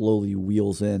it slowly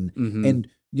wheels in, and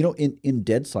in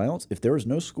dead silence, if there was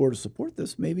no score to support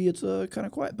this, maybe it's kind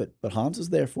of quiet. But Hans is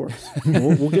there for us.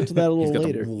 We'll get to that a little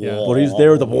later. Yeah. But he's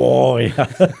there with the boy.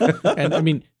 And I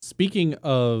mean, speaking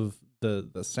of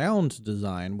the sound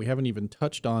design, we haven't even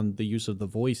touched on the use of the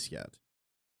voice yet.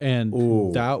 And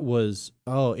that was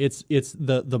it's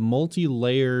the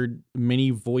multi-layered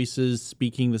many voices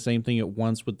speaking the same thing at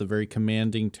once with the very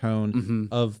commanding tone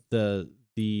of the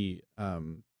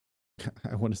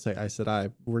I want to say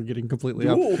we're getting completely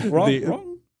off.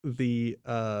 Wrong. The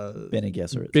Bene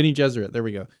Gesserit. Bene Gesserit. There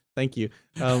we go. Thank you.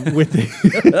 With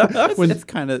the, it's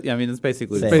kind of, I mean, it's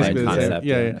basically the basically same concept.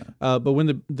 Yeah. But when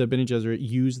the Bene Gesserit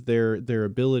use their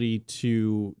ability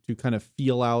to kind of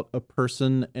feel out a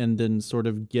person and then sort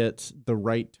of get the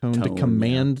right tone to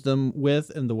command them with,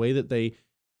 and the way that they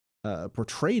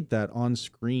portrayed that on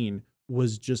screen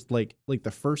was just like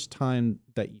the first time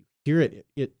that you hear it,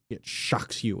 it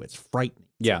shocks you. It's frightening.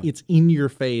 It's in your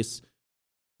face.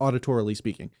 Auditorily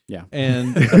speaking,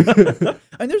 and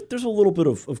and there's a little bit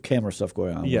of camera stuff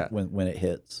going on when it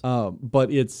hits.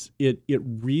 But it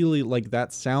really, like,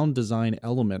 that sound design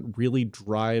element really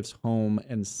drives home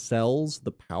and sells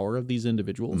the power of these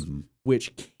individuals,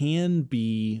 which can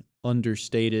be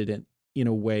understated in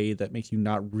a way that makes you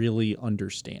not really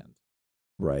understand.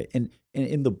 Right, and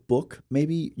in the book,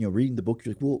 maybe reading the book,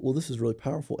 you're like, well, this is really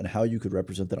powerful, and how you could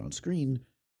represent that on screen.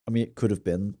 I mean, it could have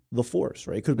been the Force,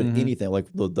 right? It could have been anything, like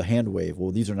the hand wave.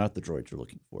 Well, these are not the droids you're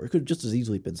looking for. It could have just as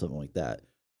easily been something like that.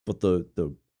 But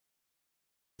the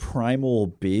primal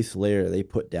base layer they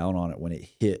put down on it when it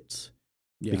hits,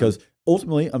 because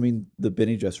ultimately, I mean, the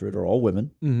Bene Gesserit are all women,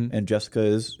 and Jessica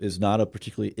is not a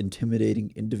particularly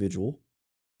intimidating individual.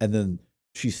 And then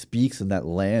she speaks, and that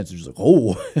lands, and she's like,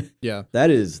 "Oh, that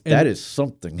is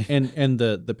something." And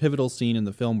the pivotal scene in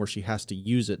the film where she has to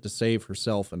use it to save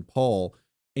herself and Paul.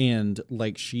 And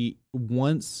like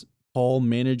once Paul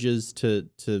manages to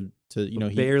he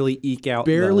barely eke out,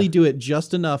 do it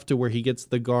just enough to where he gets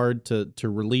the guard to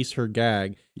release her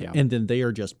gag, and then they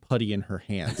are just putty in her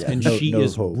hands, and she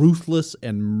is ruthless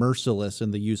and merciless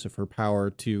in the use of her power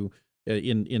to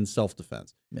in self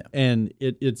defense, and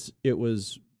it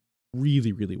was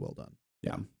really, really well done.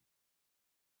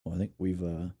 Well, I think we've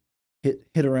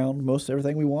hit around most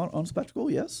everything we want on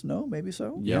Spectacle. Yes, no, maybe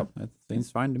so. That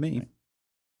seems fine to me. Right.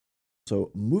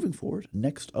 So moving forward,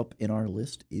 next up in our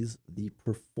list is the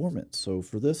performance. So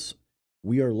for this,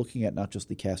 we are looking at not just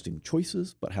the casting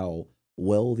choices, but how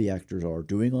well the actors are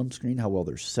doing on screen, how well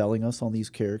they're selling us on these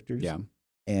characters.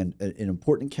 And an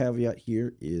important caveat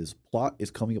here is plot is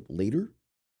coming up later.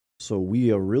 So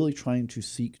we are really trying to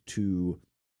seek to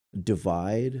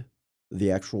divide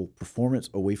the actual performance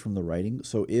away from the writing.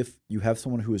 So if you have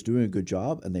someone who is doing a good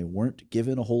job and they weren't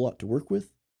given a whole lot to work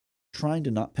with, trying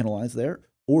to not penalize there.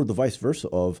 Or the vice versa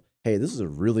of, hey, this is a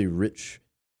really rich,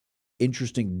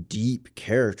 interesting, deep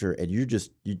character, and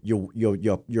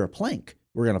you're a plank.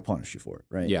 We're gonna punish you for it,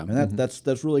 right? Yeah, and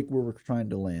that's really where we're trying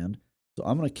to land. So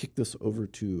I'm gonna kick this over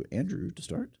to Andrew to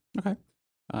start. Okay.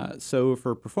 So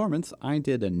for performance, I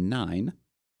did a 9.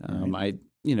 I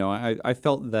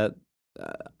felt that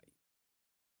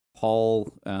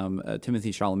Paul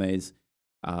Timothy Chalamet's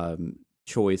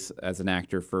choice as an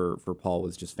actor for Paul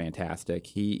was just fantastic.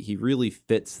 He really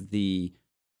fits the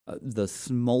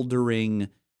smoldering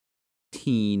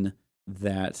teen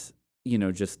that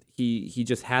just he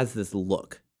just has this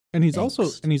look. And he's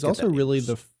also really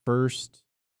the first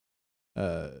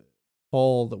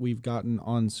Paul that we've gotten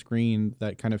on screen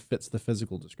that kind of fits the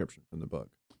physical description from the book.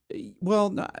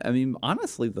 Well, I mean,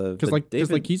 honestly, because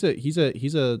he's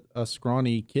a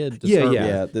scrawny kid.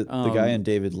 The guy in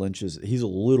David Lynch's, he's a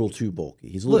little too bulky.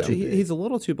 He's a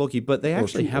little too bulky, but they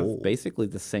actually have basically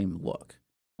the same look,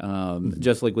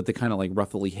 just like with the kind of like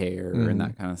ruffly hair and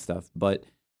that kind of stuff. But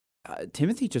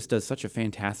Timothy just does such a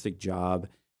fantastic job,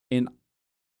 and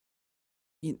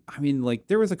I mean, like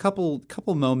there was a couple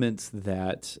moments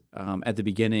that at the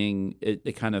beginning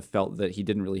it kind of felt that he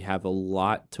didn't really have a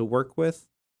lot to work with.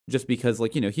 Just because,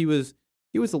 like, he was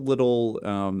a little,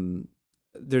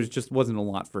 there just wasn't a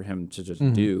lot for him to just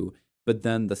do. But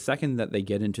then the second that they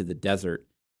get into the desert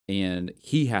and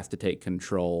he has to take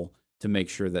control to make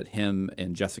sure that him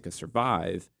and Jessica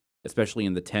survive, especially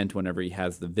in the tent whenever he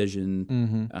has the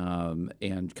vision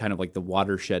and kind of like the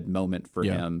watershed moment for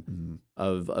him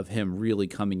of him really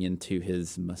coming into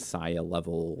his Messiah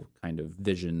level kind of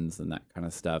visions and that kind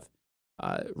of stuff.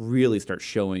 Really start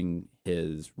showing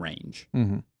his range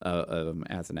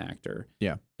as an actor.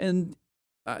 Yeah. And,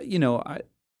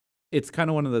 it's kind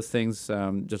of one of those things,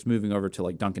 just moving over to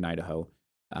like Duncan, Idaho,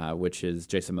 which is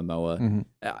Jason Momoa.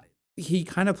 He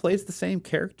kind of plays the same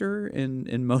character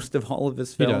in most of all of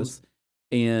his films.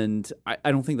 And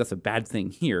I don't think that's a bad thing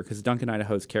here because Duncan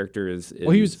Idaho's character is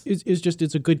well,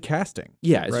 it's a good casting.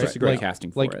 Yeah, it's right? just a great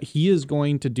casting for it. He is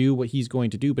going to do what he's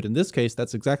going to do, but in this case,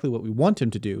 that's exactly what we want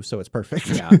him to do, so it's perfect.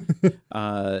 Yeah.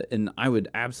 And I would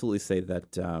absolutely say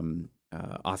that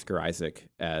Oscar Isaac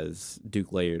as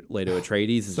Duke Leto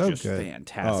Atreides is So just good.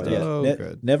 fantastic. Oh, yeah.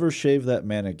 Good. Never shave that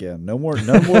man again. No more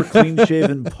clean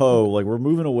shaven Poe. Like, we're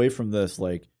moving away from this.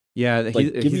 Like, Yeah,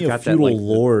 give he's me a got feudal that, like,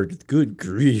 lord. Good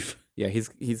grief. Yeah,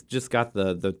 he's just got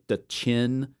the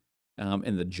chin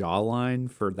and the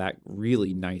jawline for that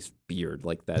really nice beard,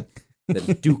 like that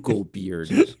ducal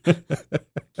beard.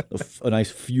 A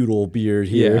nice feudal beard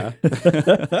here.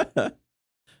 Yeah.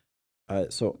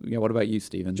 So Yeah, what about you,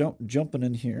 Steven? jumping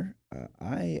in here,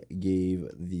 I gave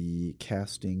the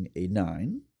casting a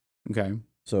 9. Okay.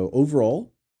 So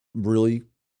overall, really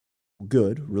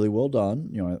good, really well done.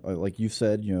 You know, like you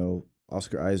said, you know,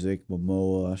 Oscar Isaac,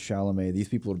 Momoa, Chalamet, these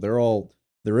people,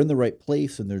 they're in the right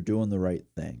place and they're doing the right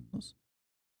things.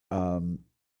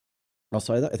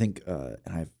 Outside of that, I think, and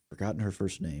I've forgotten her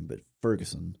first name, but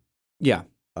Ferguson, Yeah.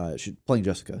 she's playing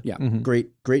Jessica. Yeah. Mhm.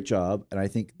 Great job. And I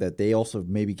think that they also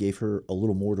maybe gave her a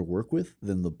little more to work with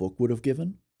than the book would have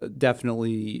given.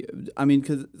 Definitely. I mean,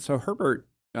 so Herbert,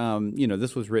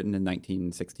 this was written in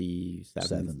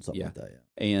 1967. Something like that, yeah.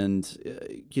 And,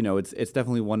 it's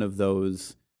definitely one of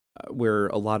those where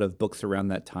a lot of books around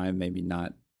that time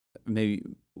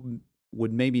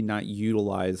would maybe not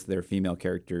utilize their female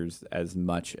characters as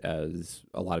much as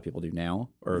a lot of people do now,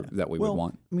 or that we would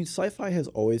want. I mean, sci-fi has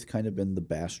always kind of been the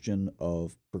bastion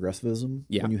of progressivism.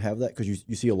 Yeah. When you have that, because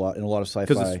you see a lot of sci-fi.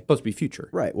 Because it's supposed to be future.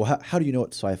 Right. Well, how do you know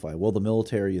it's sci-fi? Well, the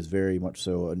military is very much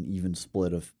so an even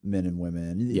split of men and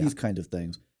women, these kind of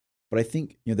things. But I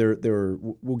think, you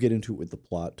know, we'll get into it with the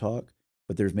plot talk,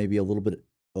 but there's maybe a little bit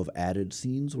of added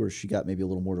scenes where she got maybe a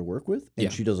little more to work with,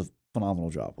 and she does a phenomenal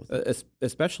job with it.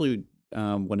 Especially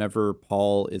whenever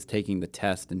Paul is taking the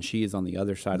test and she is on the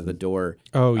other side of the door.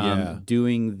 Oh, yeah.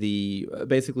 Doing the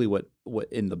basically what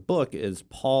in the book is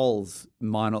Paul's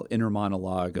inner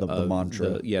monologue The of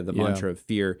mantra. the mantra of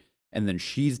fear, and then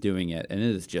she's doing it, and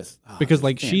it is just Because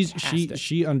like fantastic.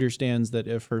 she understands that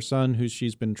if her son, who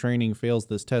she's been training, fails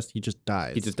this test, he just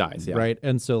dies. He just dies, yeah. Right.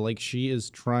 And so like she is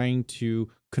trying to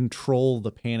control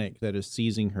the panic that is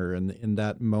seizing her in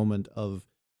that moment of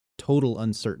total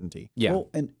uncertainty. Yeah. Well,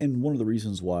 and one of the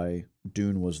reasons why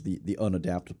Dune was the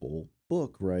unadaptable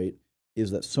book, right,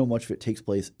 is that so much of it takes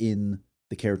place in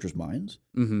the characters' minds.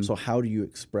 Mm-hmm. So how do you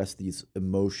express these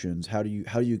emotions? How do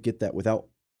you get that without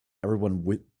everyone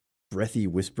breathy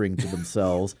whispering to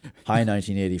themselves, "Hi,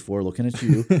 1984, looking at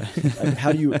you." Like,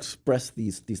 how do you express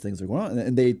these things that are going on?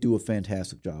 And they do a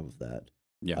fantastic job of that.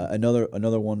 Yeah.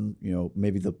 Another one, you know,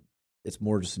 maybe it's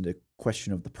more just a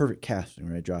question of the perfect casting,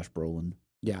 right? Josh Brolin.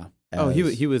 Yeah. As,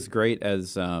 he was great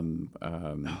as I've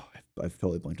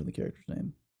totally blanked on the character's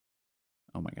name.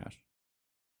 oh my gosh.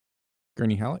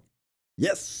 Gurney Halleck.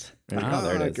 Yes. There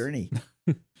it is. Gurney.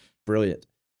 Brilliant.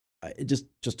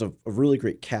 Just a really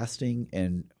great casting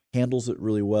and handles it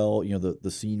really well. You know,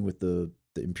 the scene with the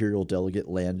Imperial delegate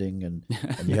landing and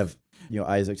you have, you know,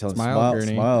 Isaac telling Smile, him,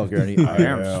 Gurney." smile, Gurney. I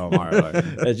am smiling.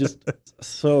 It's just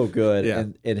so good. Yeah.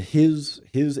 And his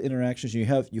interactions, you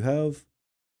have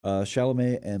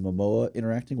Chalamet and Momoa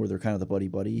interacting where they're kind of the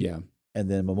buddy. Yeah. And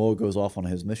then Momoa goes off on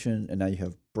his mission, and now you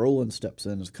have Brolin steps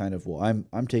in as kind of, well,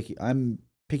 I'm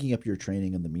picking up your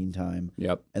training in the meantime.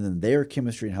 Yep. And then their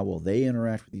chemistry and how well they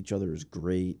interact with each other is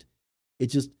great. It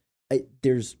just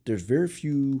there's very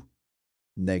few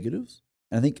negatives.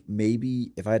 And I think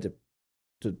maybe if I had to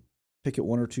pick at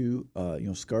one or two,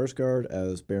 Skarsgård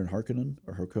as Baron Harkonnen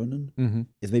Mm-hmm.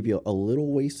 is maybe a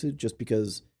little wasted just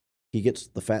because he gets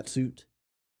the fat suit,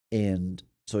 and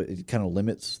so it kind of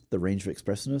limits the range of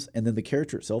expressiveness. And then the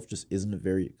character itself just isn't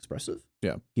very expressive.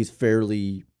 Yeah. He's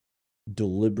fairly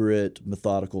deliberate,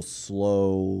 methodical,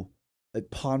 slow,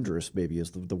 ponderous maybe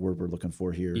is the word we're looking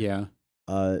for here. Yeah.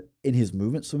 In his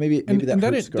movement. So maybe that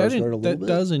hurts Skarsgård a little bit. That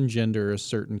does engender a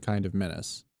certain kind of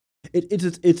menace. It's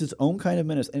its own kind of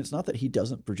menace. And it's not that he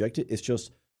doesn't project it. It's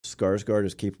just Skarsgård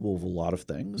is capable of a lot of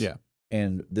things. Yeah.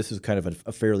 And this is kind of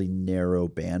a fairly narrow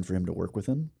band for him to work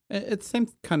within. It's the same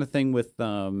kind of thing with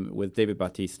David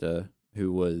Bautista,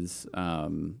 who was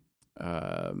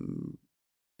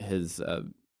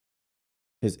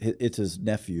it's his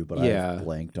nephew, but Yeah. I've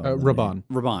blanked on Raban.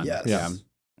 Raban. Yes. Yeah.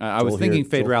 I was Joel thinking here-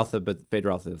 Fade Joel- Routha, but Fade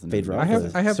Routha isn't. Fade in it.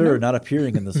 Routha. I have Sir, no- not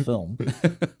appearing in this film.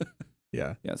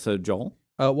 Yeah. Yeah. So Joel.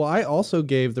 Well, I also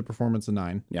gave the performance a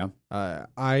 9. Yeah.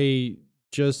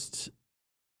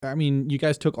 I mean, you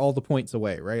guys took all the points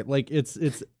away, right? Like it's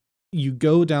you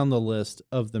go down the list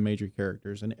of the major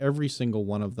characters, and every single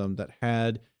one of them that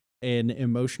had an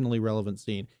emotionally relevant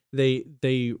scene.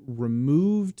 They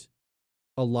removed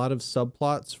a lot of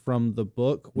subplots from the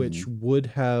book, which would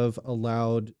have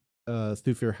allowed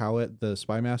Thufir Hawat, the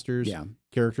Spy Master's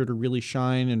character, to really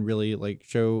shine and really like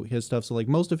show his stuff. So like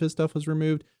most of his stuff was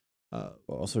removed.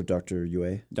 Also, Dr.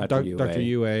 Yue. Dr.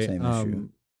 Yue. Same issue.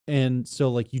 And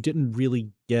so like you didn't really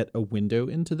get a window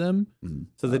into them.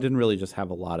 So they didn't really just have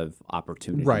a lot of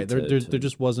opportunity. Right. There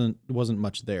just wasn't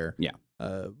much there. Yeah.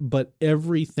 But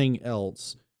everything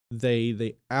else,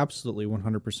 they absolutely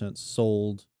 100%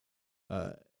 sold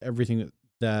everything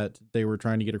that they were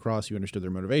trying to get across. You understood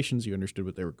their motivations. You understood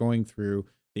what they were going through,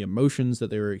 the emotions that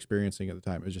they were experiencing at the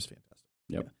time. It was just fantastic.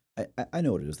 Yep. I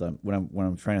know what it is. When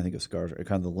I'm trying to think of Scars,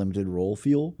 kind of the limited role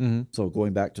feel. So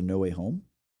going back to No Way Home,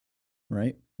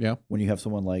 right? Yeah. When you have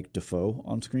someone like Defoe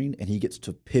on screen and he gets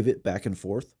to pivot back and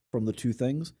forth from the two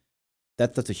things,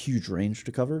 that's a huge range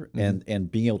to cover.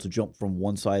 And being able to jump from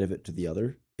one side of it to the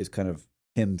other is kind of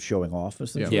him showing off,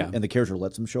 essentially. Yeah. And the character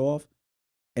lets him show off.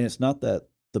 And it's not that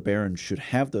the Baron should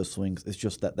have those swings. It's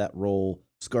just that role,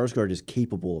 Skarsgård is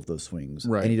capable of those swings.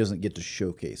 Right. And he doesn't get to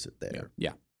showcase it there.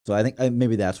 Yeah. So I think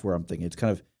maybe that's where I'm thinking. It's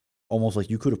kind of almost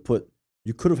like you could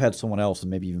have had someone else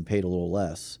and maybe even paid a little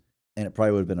less, and it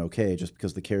probably would have been okay just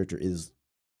because the character is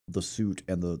the suit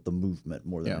and the movement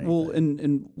more than anything. Well,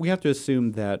 and we have to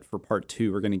assume that for part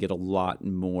 2, we're going to get a lot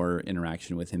more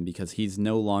interaction with him because he's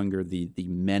no longer the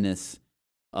menace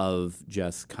of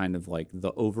just kind of like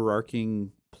the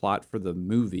overarching plot for the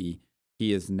movie.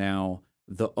 He is now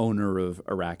the owner of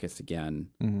Arrakis again,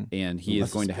 and he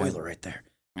is going to have spoiler right there.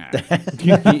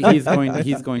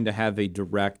 he's going to have a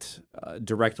direct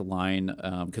line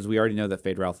because we already know that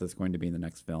Feyd-Rautha is going to be in the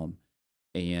next film.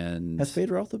 And has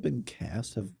Feyd-Rautha been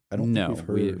cast? I don't no, think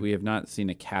we've heard. we have not seen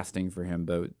a casting for him,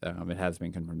 but it has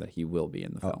been confirmed that he will be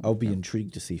in the film. I'll be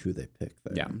intrigued to see who they pick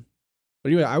there. Yeah.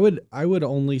 But anyway, I would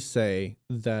only say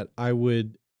that I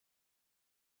would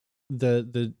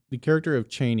the character of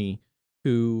Chaney,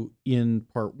 who in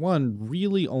part 1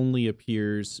 really only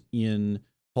appears in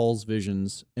Paul's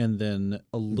visions and then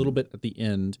a little bit at the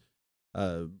end.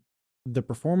 The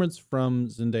performance from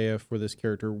Zendaya for this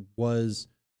character was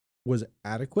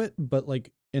adequate, but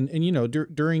like and you know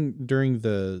during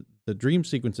the dream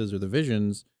sequences or the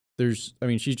visions,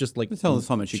 she's just like tell us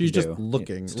how much she's just do.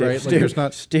 looking, Stare, right? Like there's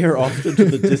not stare off into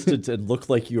the distance and look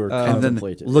like you are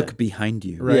contemplating. And then look behind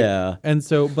you. Right. Yeah. And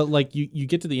so, but like you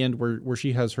get to the end where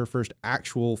she has her first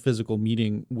actual physical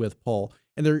meeting with Paul,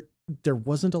 and there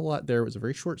wasn't a lot there. It was a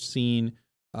very short scene,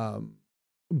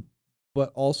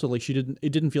 but also like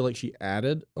it didn't feel like she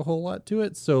added a whole lot to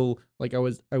it. So like I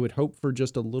would hope for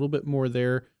just a little bit more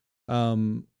there,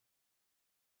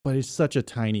 but it's such a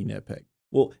tiny nitpick.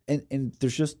 Well, and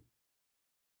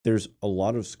there's a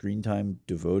lot of screen time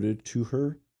devoted to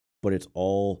her, but it's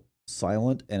all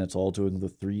silent and it's all doing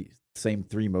the same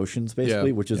three motions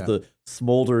basically, which is the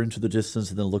smolder into the distance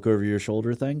and then look over your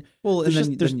shoulder thing. Well, and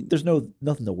there's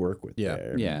nothing to work with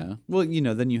there. Yeah. Well,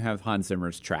 then you have Hans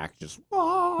Zimmer's track just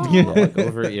like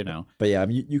over, But yeah, I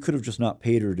mean, you could have just not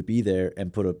paid her to be there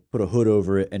and put a hood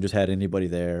over it and just had anybody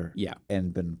there. Yeah.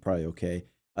 And been probably okay.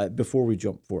 Before we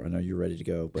jump forward, I know you're ready to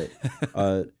go,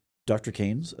 but Dr.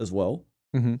 Keynes as well.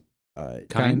 Mm-hmm.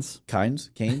 Kynes.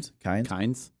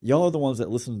 Y'all are the ones that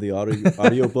listen to the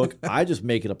audio book. I just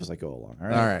make it up as I go along. All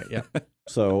right. Yeah.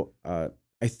 So I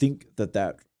think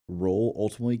that role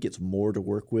ultimately gets more to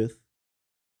work with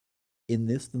in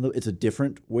this it's a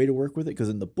different way to work with it because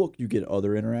in the book you get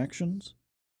other interactions,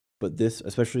 but this,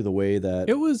 especially the way that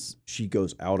she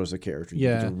goes out as a character, you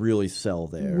get to really sell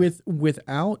there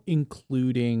without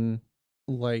including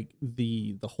like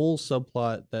the whole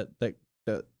subplot that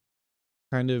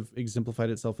kind of exemplified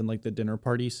itself in like the dinner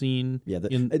party scene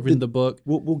in the book.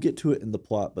 We'll get to it in the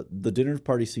plot, but the dinner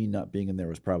party scene not being in there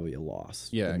was probably a loss.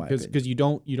 Yeah, because you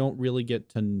don't really get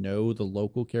to know the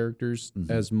local characters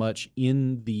as much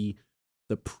in the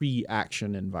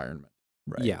pre-action environment.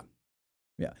 Right. Yeah.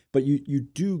 But you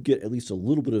do get at least a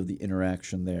little bit of the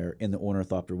interaction there in the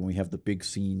Ornithopter when we have the big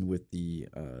scene with the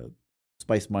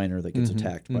spice miner that gets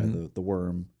attacked by the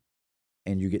worm,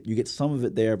 and you get some of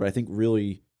it there. But I think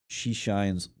really she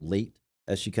shines late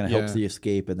as she kind of helps the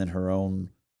escape and then her own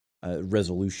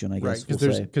resolution, I guess.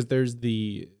 Right, because there's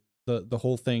the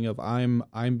whole thing of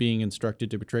I'm being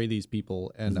instructed to betray these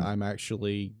people, and I'm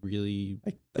actually really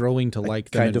growing to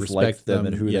like them and respect like them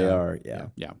and who they are.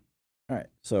 Yeah. All right.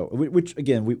 So, which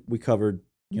again we covered.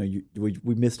 We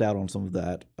missed out on some of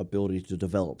that ability to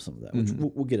develop some of that, which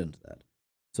we'll get into that.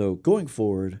 So going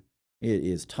forward, it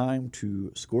is time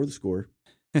to score the score.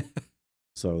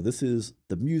 So this is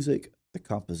the music the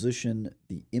composition,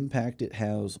 the impact it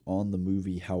has on the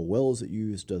movie, how well is it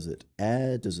used, does it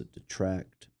add, does it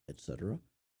detract, etc.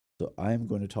 So I'm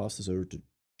going to toss this over to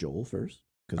Joel first,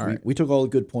 because we took all the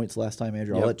good points last time,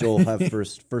 Andrew. I'll let Joel have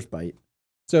first bite.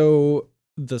 So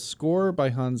the score by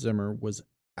Hans Zimmer was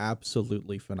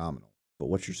absolutely phenomenal. But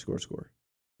what's your score?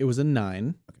 It was a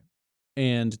 9. Okay.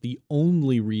 And the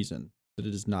only reason that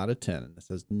it is not a 10, and this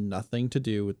has nothing to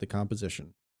do with the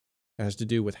composition, it has to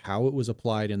do with how it was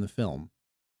applied in the film.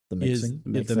 The mixing?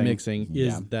 The mixing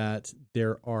is that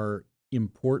there are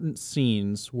important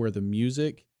scenes where the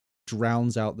music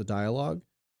drowns out the dialogue.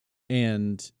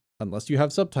 And unless you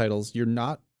have subtitles, you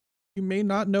may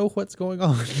not know what's going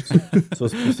on. So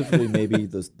specifically maybe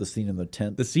the scene in the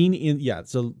tent.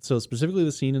 So specifically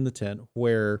the scene in the tent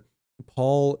where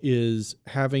Paul is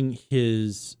having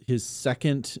his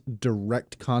second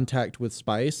direct contact with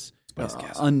Spice.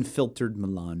 Unfiltered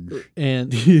melange.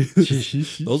 And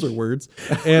those are words.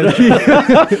 And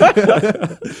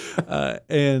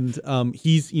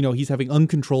he's having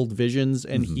uncontrolled visions,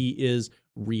 and he is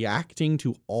reacting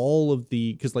to all of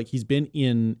because he's been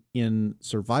in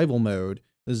survival mode.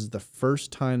 This is the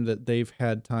first time that they've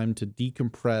had time to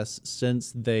decompress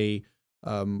since they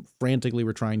frantically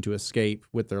were trying to escape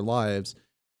with their lives.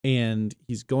 And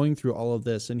he's going through all of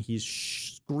this, and he's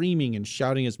screaming and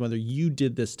shouting at his mother, "You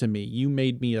did this to me. You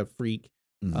made me a freak."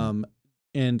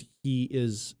 And he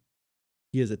is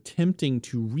attempting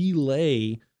to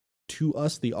relay to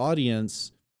us, the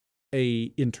audience,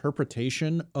 a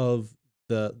interpretation of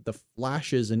the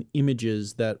flashes and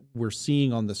images that we're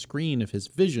seeing on the screen of his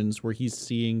visions, where he's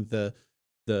seeing the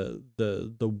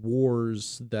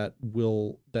wars that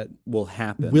will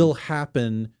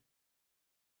happen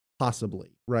possibly,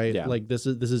 right? Yeah. Like this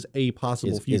is a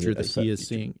possible future that he is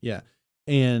seeing. Yeah.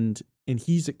 And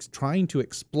he's trying to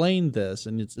explain this,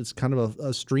 and it's kind of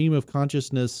a stream of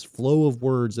consciousness flow of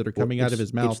words that are coming out of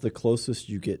his mouth. It's the closest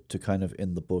you get to kind of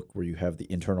in the book where you have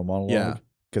the internal monologue. Yeah.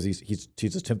 Because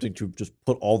he's attempting to just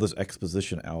put all this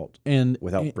exposition out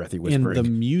without breathy whispering. And the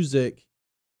music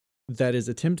that is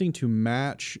attempting to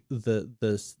match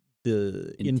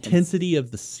the intensity of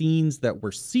the scenes that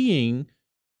we're seeing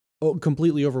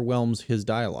completely overwhelms his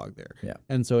dialogue there. Yeah.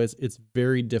 And so it's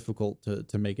very difficult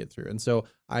to make it through. And so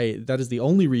that is the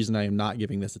only reason I am not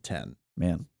giving this a 10.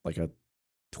 Man, like a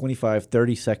 25,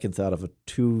 30 seconds out of a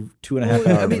 2.5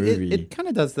 hour movie. It kind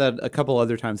of does that a couple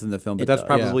other times in the film, but that's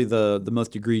probably the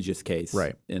most egregious case.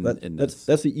 Right. In this.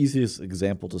 That's the easiest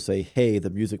example to say, hey, the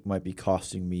music might be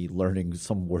costing me learning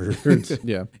some words.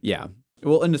 Yeah. Yeah.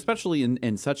 Well, and especially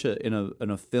in such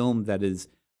a film that is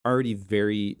already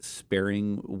very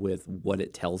sparing with what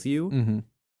it tells you.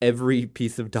 Every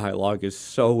piece of dialogue is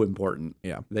so important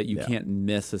that you can't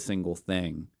miss a single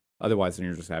thing. Otherwise, then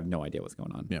you're just have no idea what's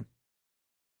going on. Yeah.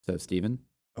 So, Steven?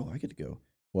 Oh, I get to go.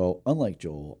 Well, unlike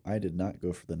Joel, I did not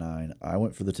go for the 9. I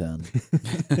went for the 10.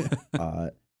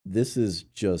 This is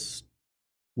just,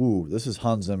 this is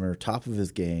Hans Zimmer, top of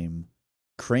his game,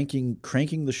 cranking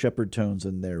the shepherd tones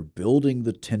in there, building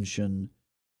the tension.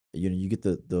 You get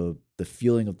the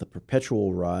feeling of the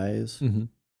perpetual rise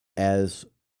as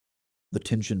the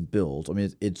tension builds. I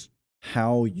mean, it's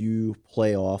how you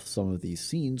play off some of these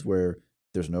scenes where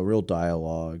there's no real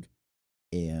dialogue,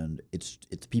 and it's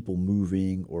people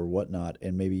moving or whatnot,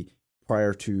 and maybe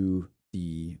prior to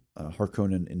the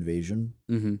Harkonnen invasion,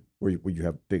 where you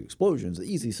have big explosions, the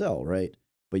easy sell, right?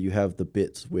 But you have the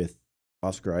bits with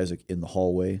Oscar Isaac in the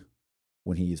hallway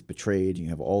when he's betrayed. You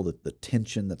have all the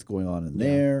tension that's going on in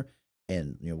there,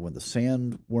 and when the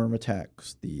sandworm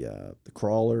attacks the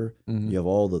crawler, you have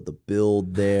all the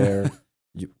build there.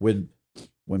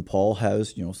 When Paul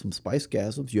has, some spice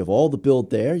gasms, you have all the build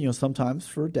there, sometimes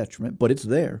for a detriment, but it's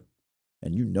there,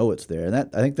 and it's there. And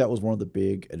I think that was one of the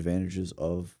big advantages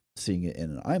of seeing it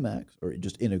in an IMAX or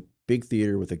just in a big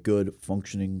theater with a good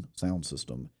functioning sound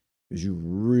system, is you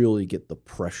really get the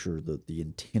pressure, the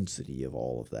intensity of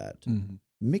all of that.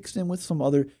 Mixed in with some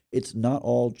other, it's not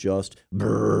all just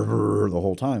brr, brr, the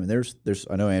whole time. And there's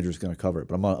I know Andrew's going to cover it,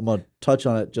 but I'm gonna touch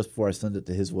on it just before I send it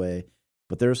to his way.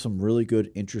 But there's some really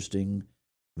good, interesting,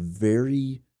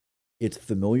 it's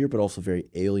familiar but also very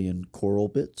alien choral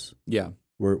bits. Yeah.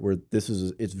 Where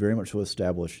it's very much so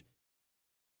established.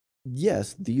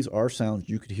 Yes, these are sounds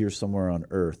you could hear somewhere on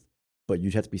Earth, but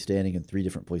you'd have to be standing in 3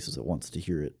 different places at once to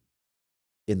hear it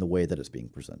in the way that it's being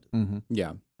presented. Yeah.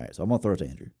 All right, so I'm gonna throw it to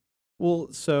Andrew. Well,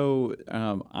 so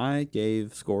I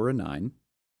gave score a 9,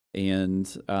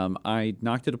 and I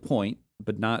knocked it a point,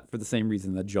 but not for the same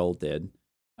reason that Joel did.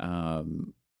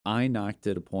 I knocked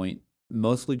it a point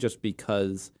mostly just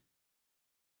because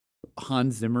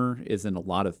Hans Zimmer is in a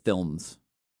lot of films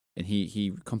and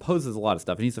he composes a lot of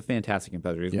stuff, and he's a fantastic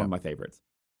composer. He's one of my favorites.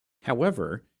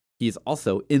 However, he's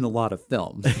also in a lot of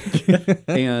films,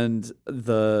 and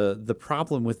the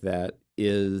problem with that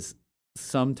is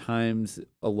sometimes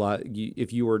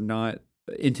if you are not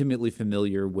intimately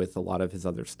familiar with a lot of his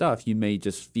other stuff, you may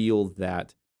just feel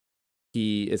that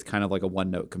he is kind of like a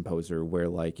one-note composer, where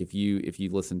like if you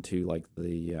listen to like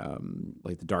the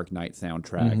Dark Knight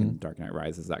soundtrack and Dark Knight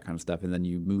Rises, that kind of stuff, and then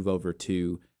you move over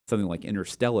to something like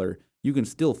Interstellar, you can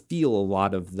still feel a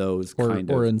lot of those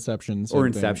or Inception,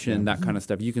 that kind of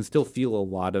stuff. You can still feel a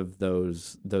lot of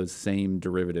those same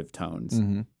derivative tones,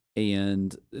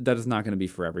 and that is not going to be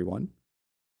for everyone,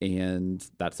 and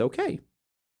that's okay.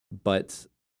 But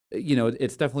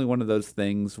it's definitely one of those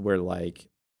things where like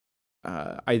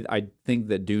I think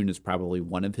that Dune is probably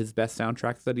one of his best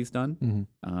soundtracks that he's done.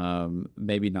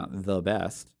 Maybe not the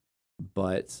best,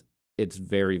 but it's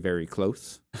very, very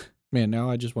close. Man, now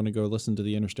I just want to go listen to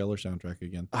the Interstellar soundtrack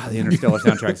again. The Interstellar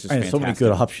soundtrack is just fantastic. So many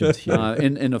good options here.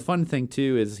 And a fun thing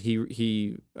too is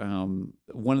he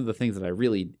one of the things that I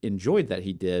really enjoyed that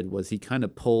he did was he kind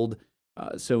of pulled.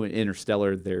 So in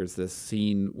Interstellar, there's this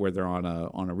scene where they're on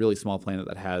a really small planet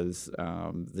that has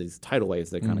these tidal waves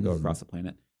that kind of go across the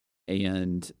planet,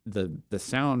 and the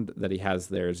sound that he has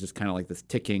there is just kind of like this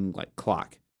ticking like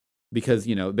clock, because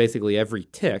basically every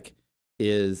tick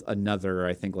is another,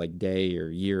 I think, like day or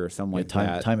year or something like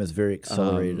that. Time is very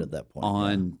accelerated at that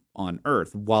point on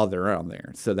Earth while they're on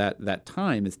there. So that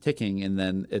time is ticking, and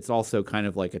then it's also kind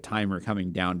of like a timer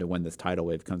coming down to when this tidal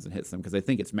wave comes and hits them, because they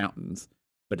think it's mountains,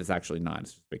 but it's actually not.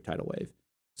 It's just a big tidal wave.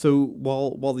 So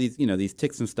while these these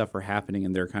ticks and stuff are happening,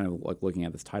 and they're kind of like looking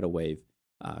at this tidal wave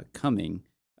coming,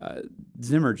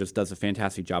 Zimmer just does a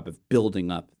fantastic job of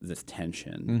building up this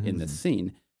tension in this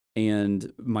scene.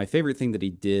 And my favorite thing that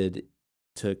he did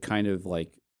to kind of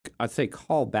like, I'd say,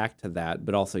 call back to that,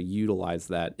 but also utilize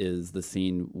that, is the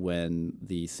scene when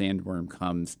the sandworm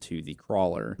comes to the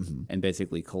crawler and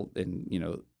basically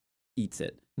eats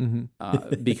it.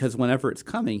 Because whenever it's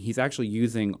coming, he's actually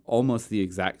using almost the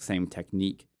exact same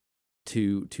technique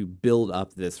to build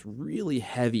up this really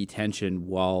heavy tension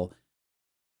while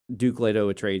Duke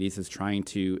Leto Atreides is trying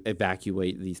to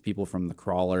evacuate these people from the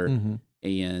crawler,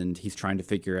 and he's trying to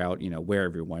figure out where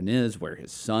everyone is, where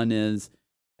his son is,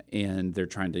 and they're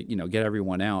trying to get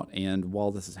everyone out. And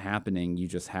while this is happening, you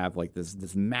just have like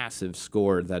this massive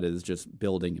score that is just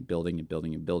building and building and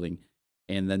building and building.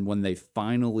 And then when they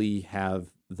finally have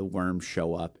the worm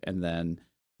show up, and then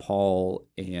Paul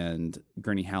and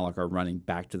Gurney Halleck are running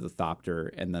back to the Thopter,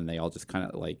 and then they all just kind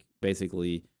of like,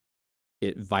 basically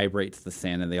it vibrates the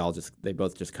sand, and they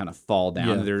both just kind of fall down.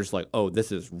 And they're just like, oh,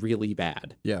 this is really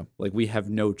bad. Yeah. Like, we have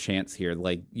no chance here.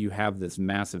 Like, you have this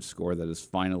massive score that is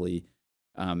finally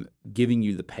giving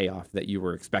you the payoff that you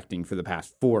were expecting for the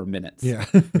past 4 minutes. Yeah.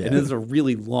 And it is a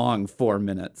really long 4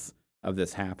 minutes of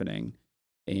this happening.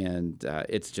 And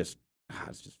it's just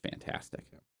fantastic.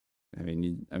 I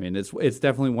mean, it's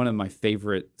definitely one of my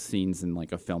favorite scenes in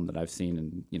like a film that I've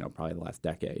seen in probably the last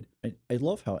decade. I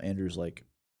love how Andrew's like,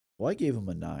 well, I gave him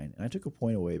a 9, and I took a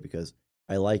point away because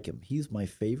I like him. He's my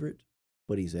favorite,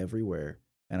 but he's everywhere,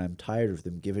 and I'm tired of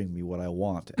them giving me what I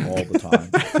want all the time.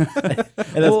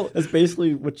 And that's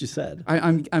basically what you said.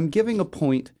 I'm giving a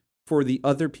point for the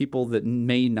other people that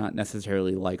may not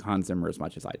necessarily like Hans Zimmer as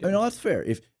much as I do. No, that's fair.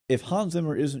 If Hans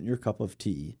Zimmer isn't your cup of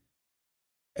tea,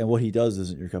 and what he does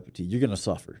isn't your cup of tea, you're going to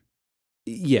suffer.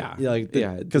 Yeah.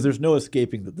 Because there's no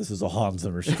escaping that this is a Hans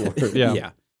Zimmer score.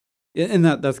 Yeah. And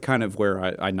that's kind of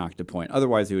where I knocked a point.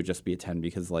 Otherwise, it would just be a 10,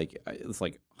 because like it's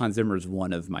like Hans Zimmer is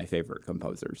one of my favorite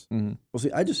composers. Well, see,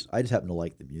 I just happen to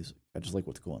like the music. I just like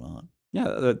what's going on.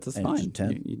 Yeah, that's fine.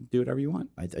 You do whatever you want.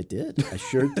 I did. I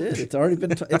sure did. It's already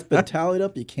been it's been tallied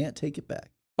up. You can't take it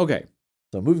back. Okay.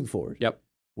 So moving forward. Yep.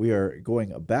 We are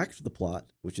going back to the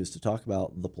plot, which is to talk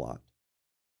about the plot.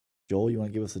 Joel, you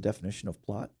want to give us a definition of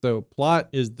plot? So plot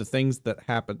is the things that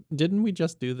happen. Didn't we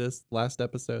just do this last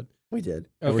episode? We did.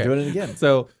 Okay. We're doing it again.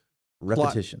 So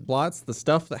repetition. Plot's the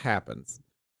stuff that happens.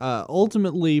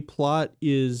 Ultimately, plot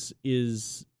is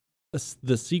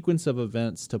the sequence of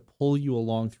events to pull you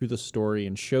along through the story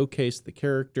and showcase the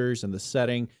characters and the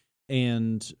setting,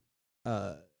 and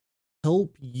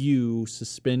help you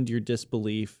suspend your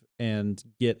disbelief and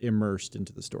get immersed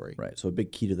into the story. Right. So a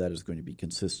big key to that is going to be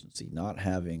consistency, not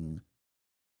having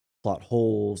plot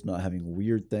holes, not having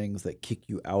weird things that kick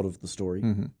you out of the story,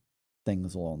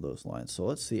 things along those lines. So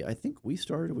let's see. I think we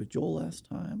started with Joel last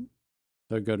time.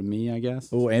 So go to me, I guess.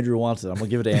 Oh, Andrew wants it. I'm going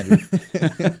to give it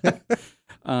to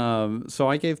Andrew. So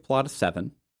I gave plot a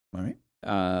 7. All right.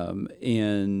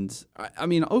 And I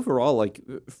mean, overall, like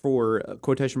for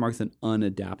quotation marks, an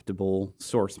unadaptable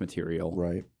source material,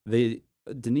 Right.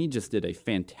 Denis just did a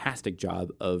fantastic job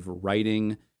of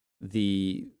writing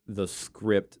the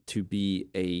script to be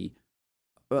a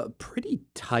pretty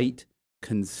tight,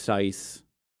 concise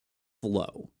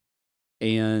flow.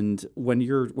 And when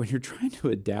you're trying to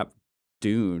adapt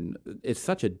Dune, it's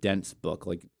such a dense book.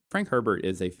 Like Frank Herbert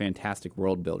is a fantastic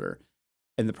world builder.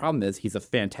 And the problem is he's a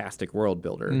fantastic world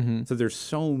builder. Mm-hmm. So there's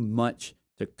so much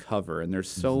to cover, and there's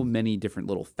so many different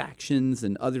little factions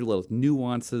and other little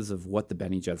nuances of what the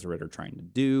Bene Gesserit are trying to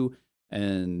do,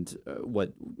 and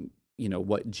what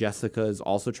Jessica is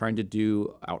also trying to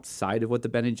do outside of what the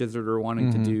Bene Gesserit are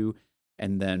wanting to do,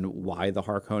 and then why the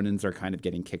Harkonnens are kind of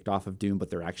getting kicked off of Dune, but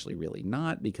they're actually really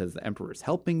not because the Emperor's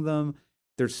helping them.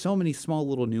 There's so many small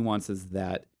little nuances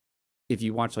that if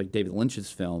you watch like David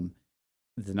Lynch's film,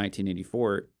 the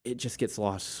 1984, it just gets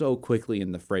lost so quickly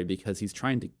in the fray because he's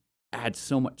trying to add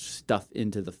so much stuff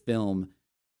into the film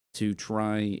to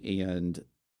try and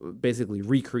basically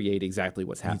recreate exactly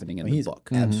what's happening in the book.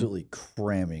 Absolutely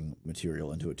cramming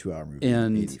material into a 2-hour movie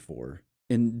And in 84.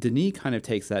 And Denis kind of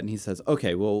takes that and he says,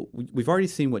 okay, well, we've already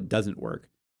seen what doesn't work.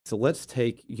 So let's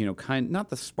take, not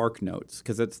the spark notes,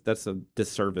 because that's a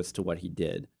disservice to what he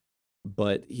did.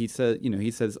 But he says,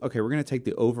 okay, we're going to take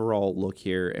the overall look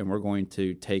here, and we're going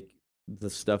to take the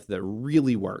stuff that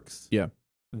really works. Yeah.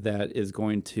 That is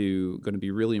going to be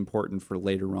really important for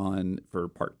later on for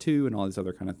part 2 and all these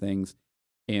other kind of things.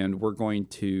 And we're going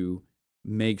to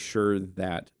make sure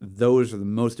that those are the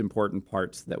most important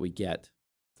parts that we get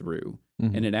through.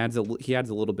 And he adds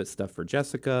a little bit stuff for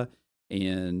Jessica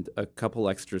and a couple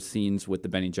extra scenes with the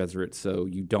Bene Gesserit, so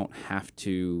you don't have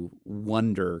to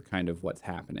wonder kind of what's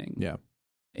happening. Yeah.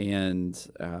 And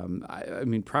I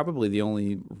mean, probably the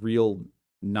only real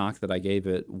knock that I gave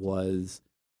it was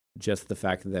just the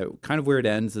fact that kind of where it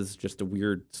ends is just a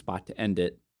weird spot to end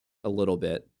it a little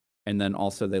bit. And then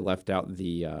also they left out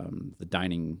the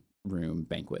dining room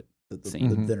banquet scene.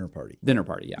 The dinner party. Dinner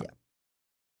party, yeah.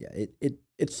 Yeah,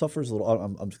 it suffers a little.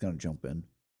 I'm just going to jump in.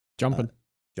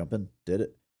 Did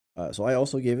it. So I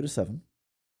also gave it a 7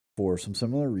 for some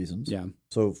similar reasons. Yeah.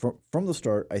 So from the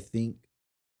start, I think,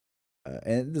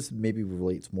 and this maybe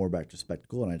relates more back to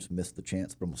spectacle, and I just missed the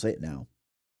chance, but I'm going to say it now.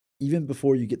 Even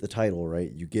before you get the title,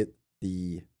 right, you get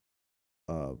the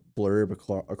blurb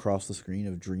across the screen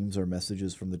of dreams are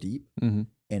messages from the deep. And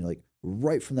like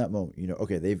right from that moment,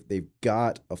 okay, they've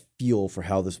got a feel for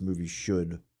how this movie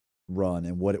should run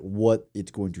and what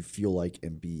it's going to feel like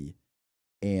and be.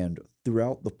 And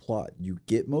throughout the plot, you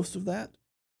get most of that.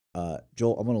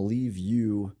 Joel, I'm going to leave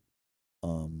you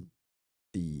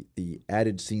the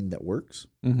added scene that works.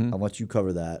 I'll let you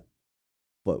cover that.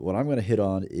 But what I'm going to hit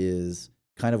on is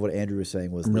kind of what Andrew was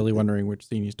saying. I'm really wondering which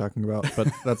scene he's talking about, but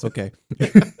that's okay.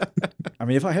 I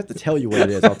mean, if I have to tell you what it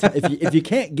is, I'll if you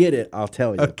can't get it, I'll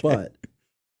tell you. Okay. But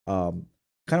kind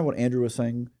of what Andrew was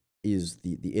saying is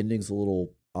the ending's a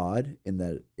little odd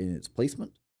in its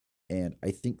placement. And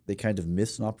I think they kind of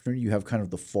miss an opportunity. You have kind of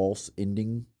the false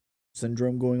ending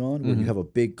syndrome going on, where you have a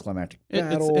big climactic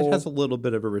battle. It has a little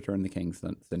bit of a Return the King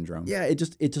syndrome. Yeah, it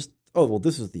just. Oh well,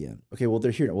 this is the end. Okay, well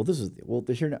they're here now. Well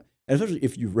they're here now. And especially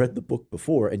if you read the book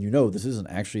before and this isn't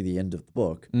actually the end of the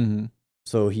book.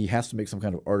 So he has to make some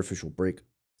kind of artificial break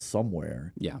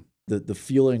somewhere. Yeah. The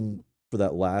feeling for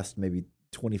that last maybe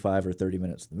 25 or 30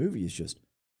 minutes of the movie is just,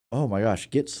 oh my gosh,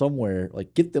 get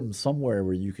them somewhere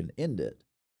where you can end it.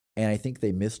 And I think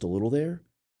they missed a little there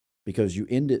because you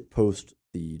end it post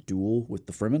the duel with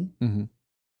the Fremen.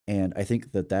 And I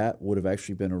think that would have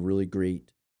actually been a really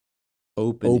great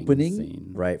opening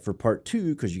scene. Right, for part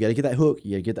 2, because you got to get that hook,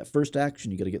 you got to get that first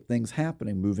action, you got to get things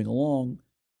happening, moving along.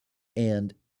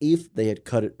 And if they had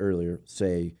cut it earlier,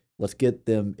 say, let's get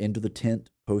them into the tent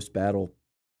post-battle,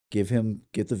 get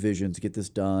the visions, get this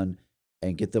done,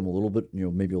 and get them a little bit,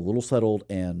 maybe a little settled,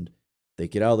 and they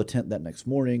get out of the tent that next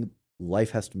morning.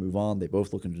 Life has to move on. They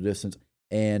both look into the distance,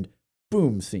 and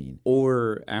boom, scene.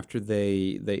 Or after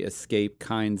they escape,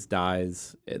 Kynes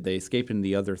dies. They escape in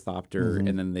the other Thopter,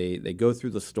 and then they go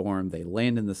through the storm. They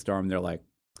land in the storm. They're like,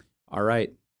 all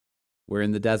right, we're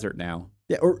in the desert now.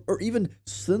 Yeah, or even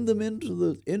send them into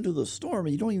the storm,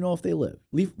 and you don't even know if they live.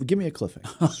 Give me a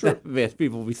cliffhanger. Sure. Man,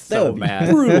 people will be so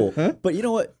mad. Brutal. But you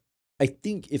know what? I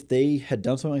think if they had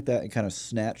done something like that and kind of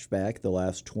snatched back the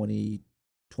last 20,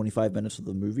 25 minutes of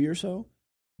the movie or so,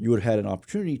 you would have had an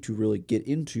opportunity to really get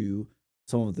into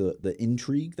some of the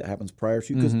intrigue that happens prior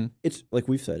to, because it's, like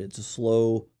we've said, it's a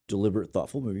slow, deliberate,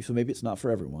 thoughtful movie, so maybe it's not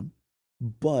for everyone,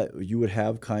 but you would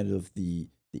have kind of the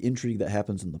intrigue that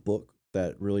happens in the book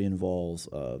that really involves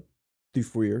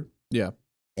Thufir. Yeah.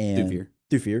 and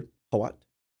Thufir, Hawat.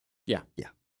 Yeah.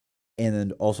 And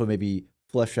then also maybe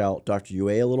flesh out Dr. Yue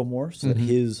a little more so that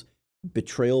his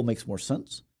betrayal makes more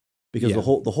sense. Because the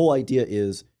whole idea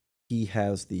is he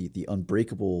has the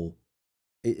unbreakable.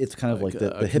 It's kind of like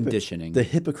the conditioning, the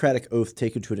Hippocratic oath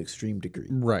taken to an extreme degree.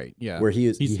 Right. Yeah. Where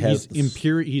he's this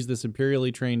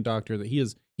imperially trained doctor that he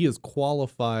is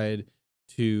qualified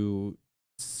to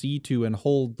see to and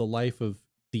hold the life of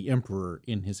the emperor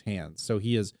in his hands. So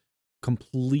he is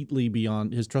completely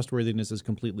beyond, his trustworthiness is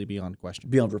completely beyond question,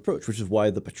 beyond reproach, which is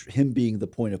why him being the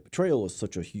point of betrayal is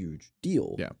such a huge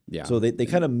deal. Yeah. So they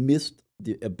kind of missed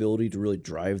the ability to really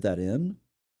drive that in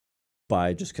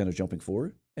by just kind of jumping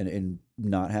forward and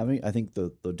not having. I think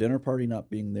the dinner party not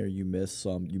being there, you miss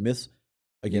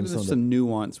again some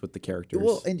nuance with the characters.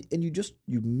 Well, and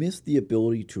you miss the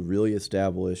ability to really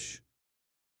establish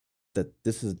that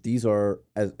these are,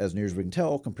 as near as we can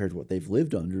tell, compared to what they've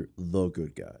lived under, the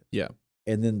good guys. Yeah.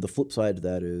 And then the flip side to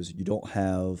that is you don't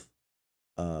have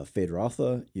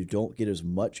Phaedratha. You don't get as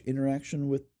much interaction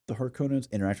with the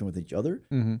Harkonnens, interaction with each other.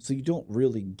 So you don't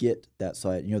really get that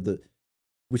side. You know,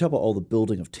 we talk about all the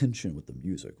building of tension with the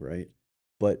music, right?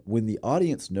 But when the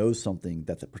audience knows something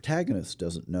that the protagonist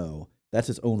doesn't know, that's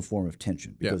its own form of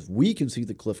tension. Because we can see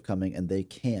the cliff coming and they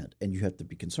can't, and you have to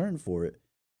be concerned for it.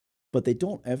 But they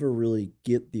don't ever really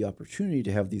get the opportunity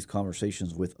to have these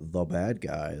conversations with the bad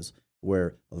guys,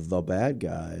 where the bad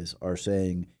guys are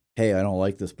saying, "Hey, I don't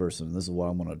like this person, and this is what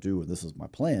I'm going to do, and this is my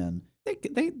plan." They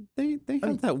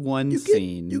have that one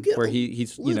scene where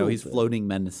he's floating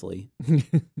menacingly.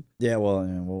 Yeah, well,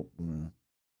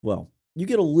 you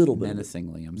get a little bit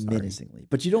menacingly. I'm sorry, menacingly,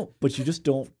 but you don't. But you just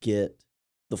don't get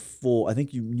the full. I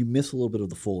think you miss a little bit of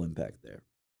the full impact there.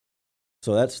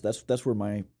 So that's where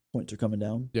my points are coming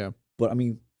down. Yeah. But I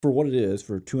mean, for what it is,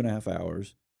 for 2.5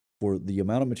 hours, for the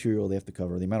amount of material they have to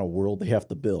cover, the amount of world they have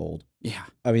to build. Yeah.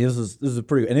 I mean, this is a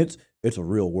pretty, and it's a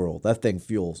real world. That thing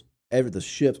feels the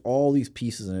ships, all these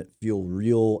pieces in it feel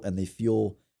real, and they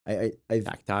feel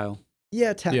tactile.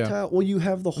 Yeah, tactile. Yeah. Well, you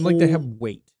have the whole, like they have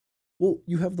weight. Well,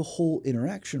 you have the whole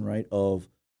interaction, right? Of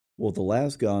the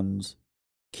las guns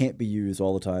can't be used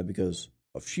all the time because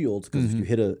of shields, because if you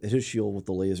hit a shield with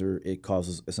the laser, it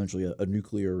causes essentially a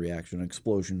nuclear reaction, an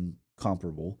explosion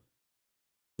comparable.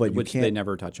 But which they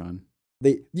never touch on.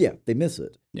 They miss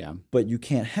it. Yeah. But you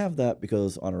can't have that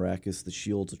because on Arrakis the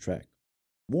shields attract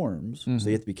worms, so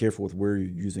you have to be careful with where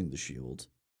you're using the shields.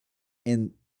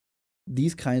 And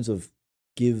these kinds of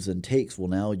gives and takes, well,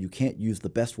 now you can't use the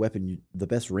best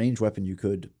range weapon you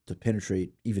could to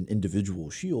penetrate even individual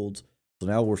shields. So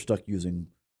now we're stuck using.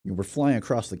 We're flying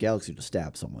across the galaxy to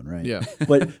stab someone, right? Yeah.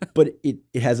 but it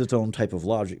has its own type of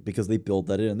logic because they build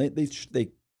that in. And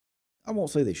they I won't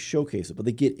say they showcase it, but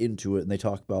they get into it and they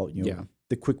talk about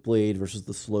the quick blade versus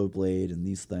the slow blade and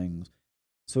these things.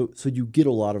 So you get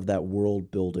a lot of that world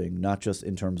building, not just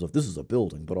in terms of this is a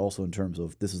building, but also in terms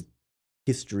of this is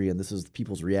history and this is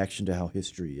people's reaction to how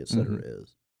history, et cetera,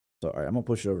 is. So all right, I'm gonna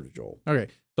push it over to Joel.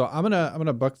 Okay, so I'm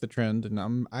gonna buck the trend,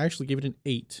 and I actually gave it an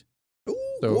 8.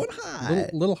 So going high,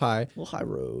 little high, little high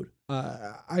road.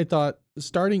 I thought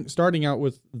starting out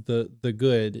with the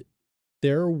good,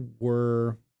 there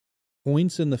were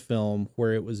points in the film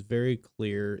where it was very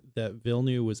clear that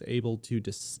Villeneuve was able to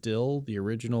distill the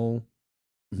original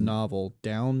novel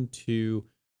down to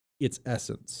its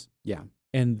essence. Yeah,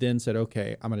 and then said,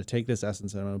 "Okay, I'm going to take this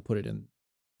essence and I'm going to put it in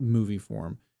movie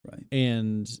form." Right,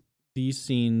 and these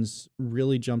scenes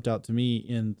really jumped out to me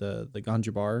in the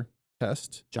Ganjabar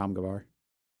test. Ganjabar.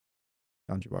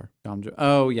 Ganjabar.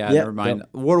 Oh yeah, never mind. Yep.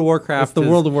 World of Warcraft. The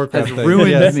World of Warcraft has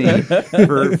ruined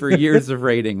me for years of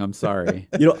rating. I'm sorry.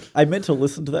 I meant to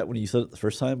listen to that when you said it the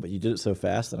first time, but you did it so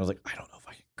fast, and I was like, I don't know if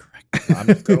I can correct it. I'm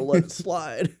just gonna let it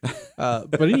slide.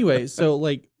 But anyway, so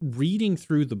like reading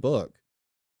through the book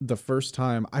the first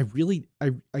time, I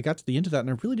got to the end of that, and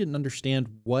I really didn't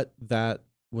understand what that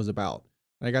was about.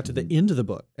 And I got to the end of the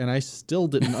book, and I still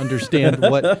didn't understand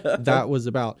what that was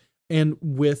about. And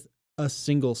with a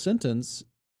single sentence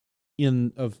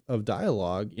of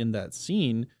dialogue in that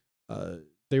scene,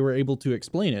 they were able to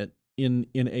explain it in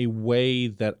a way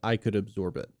that I could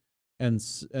absorb it. And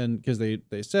because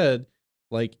they said,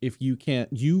 like, if you can't,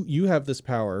 you have this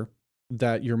power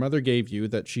that your mother gave you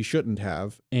that she shouldn't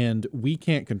have, and we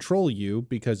can't control you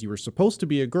because you were supposed to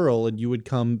be a girl and you would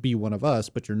come be one of us,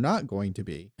 but you're not going to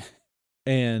be.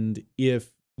 And if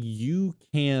you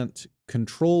can't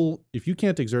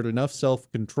exert enough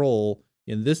self-control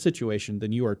in this situation,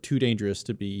 then you are too dangerous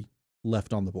to be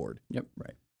left on the board. Yep.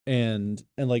 Right. And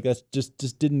like that's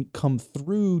just didn't come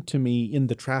through to me in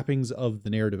the trappings of the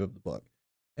narrative of the book.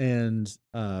 And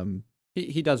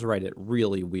he does write it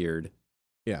really weird.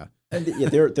 Yeah. And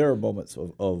there are moments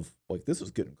of like this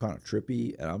is getting kind of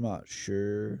trippy, and I'm not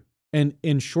sure. And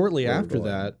shortly Where we're after going.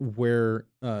 that, where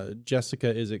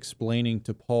Jessica is explaining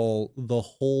to Paul the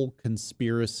whole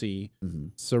conspiracy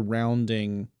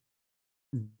surrounding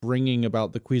bringing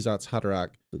about the Kwisatz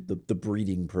Haderach, The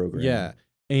breeding program. yeah,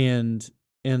 and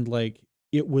like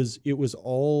it was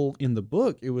all in the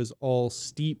book. It was all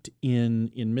steeped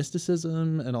in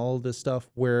mysticism and all of this stuff.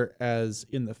 Whereas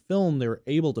in the film, they were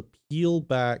able to peel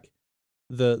back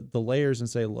the layers and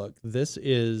say, look, this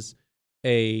is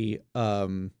a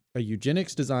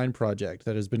eugenics design project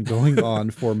that has been going on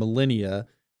for millennia,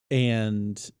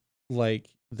 and like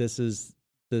this is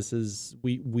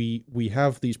we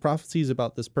have these prophecies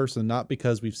about this person, not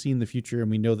because we've seen the future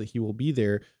and we know that he will be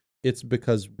there. It's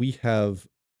because we have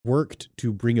worked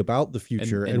to bring about the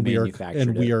future, and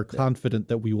we are confident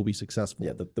that we will be successful.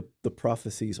 Yeah, the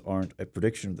prophecies aren't a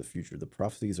prediction of the future. The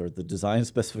prophecies are the design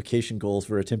specification goals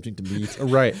we're attempting to meet.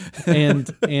 Right. And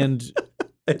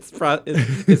it's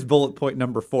bullet point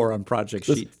number 4 on project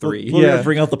sheet 3. We're gonna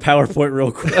bring out the PowerPoint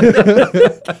real quick.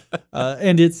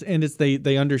 And it's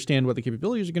they understand what the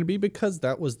capabilities are going to be because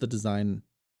that was the design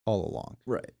all along.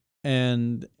 Right.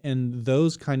 And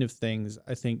those kind of things,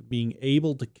 I think being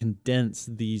able to condense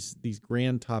these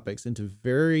grand topics into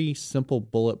very simple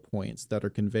bullet points that are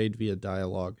conveyed via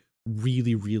dialogue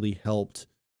really, really helped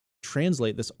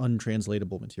translate this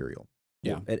untranslatable material.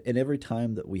 Yeah. And every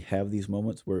time that we have these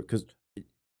moments where, because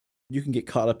you can get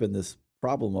caught up in this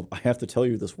problem of, I have to tell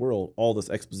you this world, all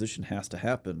this exposition has to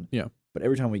happen. Yeah. But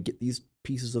every time we get these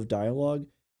pieces of dialogue,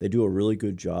 they do a really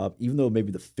good job, even though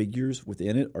maybe the figures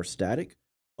within it are static,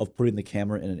 of putting the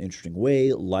camera in an interesting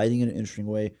way, lighting in an interesting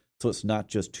way, so it's not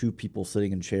just two people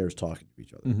sitting in chairs talking to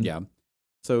each other. Mm-hmm. Yeah.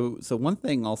 So one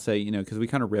thing I'll say, because we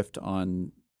kind of riffed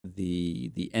on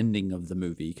the ending of the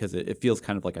movie, because it feels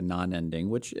kind of like a non-ending,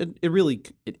 which it really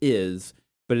is,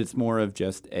 but it's more of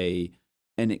just an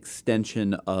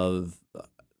extension of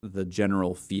the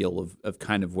general feel of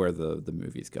kind of where the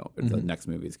movie's going, or the next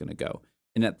movie is going to go.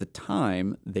 And at the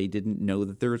time, they didn't know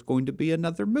that there was going to be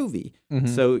another movie. Mm-hmm.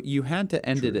 So you had to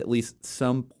end it at least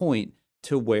some point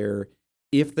to where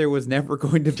if there was never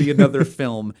going to be another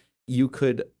film, you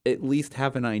could at least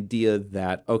have an idea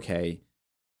that, okay,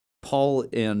 Paul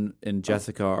and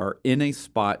Jessica are in a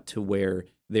spot to where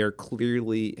they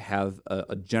clearly have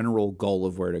a general goal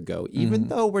of where to go. Even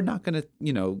though we're not going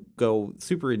to, go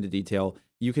super into detail,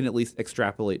 you can at least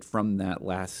extrapolate from that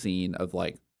last scene of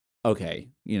like, okay,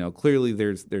 clearly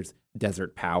there's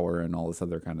desert power and all this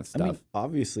other kind of stuff. I mean,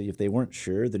 obviously, if they weren't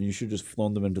sure, then you should just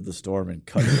flown them into the storm and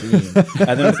cut a scene.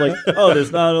 And then it's like, oh,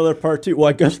 there's not another part 2. Well,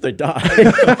 I guess they died.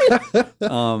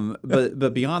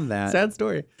 But beyond that, sad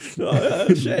story.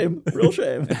 Shame, real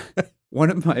shame.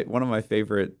 One of my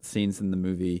favorite scenes in the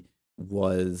movie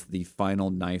was the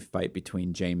final knife fight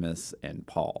between Jameis and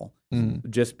Paul.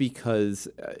 Just because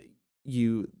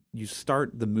you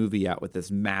start the movie out with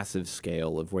this massive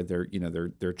scale of where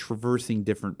they're traversing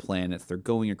different planets, they're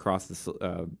going across this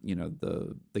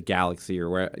the galaxy, or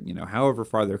where however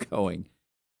far they're going,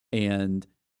 and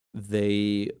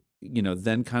they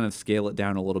then kind of scale it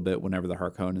down a little bit whenever the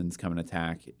Harkonnens come and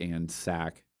attack and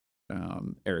sack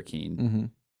Arakeen.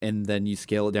 And then you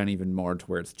scale it down even more to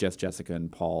where it's just Jessica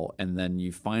and Paul, and then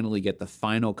you finally get the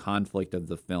final conflict of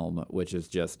the film, which is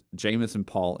just Jameis and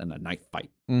Paul in a knife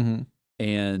fight.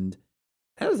 And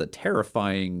that is a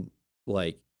terrifying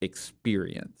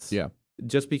experience. Yeah.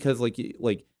 Just because like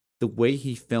the way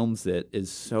he films it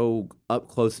is so up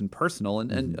close and personal,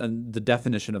 and the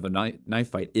definition of a knife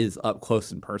fight is up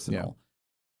close and personal.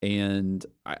 Yeah. And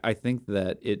I think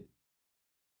that it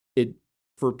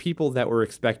for people that were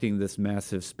expecting this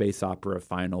massive space opera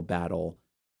final battle,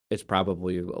 it's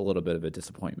probably a little bit of a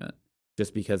disappointment,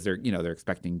 just because they're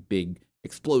expecting big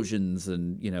explosions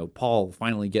and Paul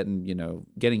finally getting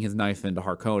his knife into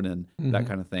Harkonnen, that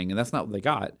kind of thing, and that's not what they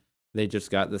got. They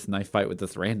just got this knife fight with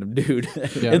this random dude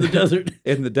in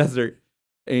the desert.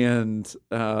 And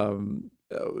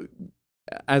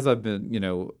as I've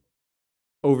been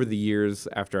over the years,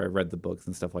 after I read the books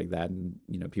and stuff like that, and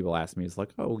people ask me, it's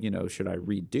like, oh, should I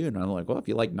read Dune? And I'm like, well, if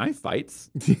you like knife fights,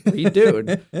 read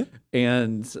Dune.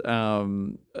 And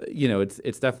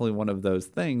it's definitely one of those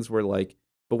things where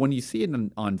but when you see it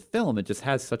on film, it just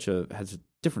has a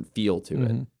different feel to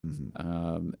it.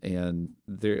 And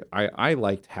I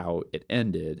liked how it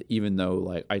ended, even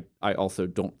though I also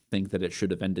don't think that it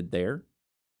should have ended there.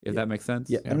 If that makes sense.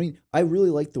 Yeah, I mean, I really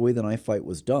like the way the knife fight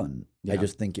was done. Yeah. I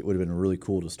just think it would have been really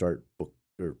cool to start book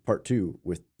or part 2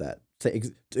 with that.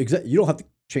 You don't have to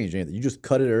change anything. You just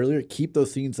cut it earlier, keep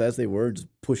those scenes as they were, just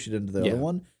push it into the other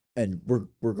one, and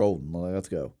we're golden. Let's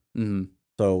go.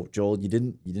 So Joel, you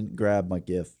didn't grab my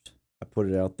gift. I put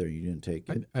it out there. You didn't take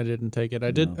it. I didn't take it. I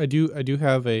No. did. I do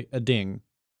have a ding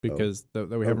because that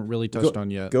we haven't really touched on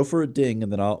yet. Go for a ding,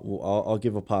 and then I'll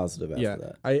give a positive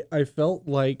after that. I felt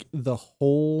like the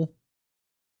whole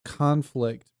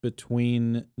conflict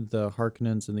between the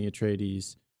Harkonnens and the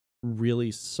Atreides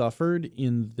really suffered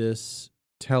in this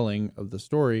telling of the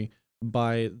story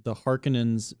by the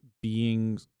Harkonnens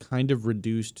being kind of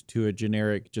reduced to a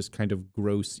generic, just kind of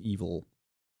gross evil,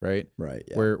 right? Right.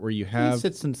 Yeah. Where you have he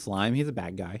sits in slime. He's a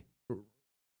bad guy.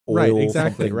 Right,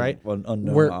 exactly, right.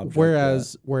 Unknown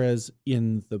object, whereas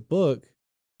in the book,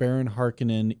 Baron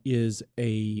Harkonnen is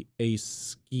a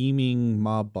scheming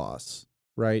mob boss,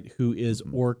 right? Who is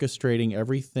orchestrating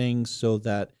everything so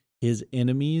that his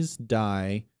enemies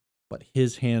die, but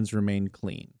his hands remain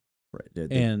clean.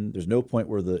 Right. And there's no point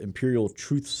where the Imperial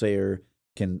Truthsayer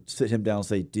can sit him down and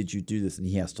say, "Did you do this?" and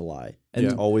he has to lie. And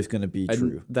it's always going to be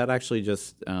true. That actually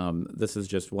just this is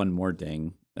just one more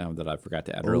ding that I forgot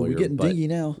to add earlier. We're getting dingy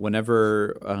now.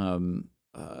 Whenever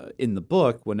in the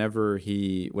book, whenever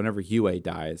Yue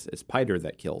dies, it's Piter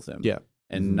that kills him. Yeah.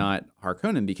 And not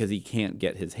Harkonnen, because he can't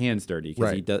get his hands dirty.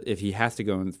 Because he does, if he has to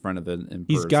go in front of an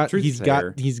Emperor's he's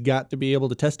got to be able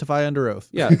to testify under oath.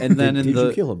 Yeah, and then did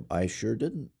you kill him? I sure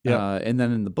didn't. Yeah, and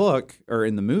then in the book or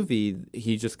in the movie,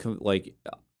 he just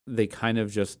they kind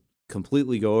of just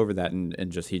completely go over that and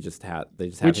they just have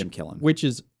him kill him,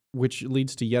 which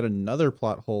leads to yet another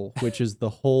plot hole, which is the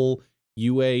whole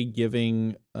Yue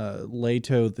giving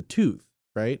Leto the tooth,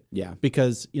 right? Yeah,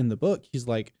 because in the book he's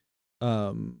like,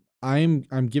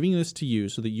 I'm giving this to you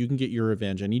so that you can get your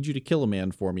revenge. I need you to kill a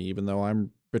man for me, even though I'm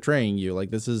betraying you.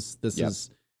 Like this is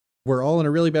we're all in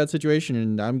a really bad situation,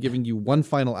 and I'm giving you one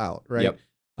final out, right?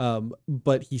 Yep.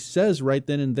 But he says right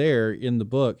then and there in the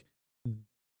book,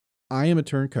 I am a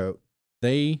turncoat.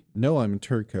 They know I'm a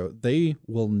turncoat. They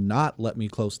will not let me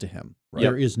close to him. Right.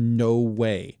 There is no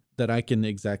way that I can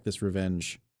exact this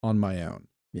revenge on my own.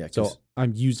 Yeah. So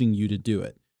I'm using you to do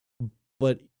it.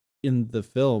 But in the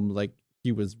film, like,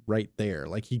 he was right there.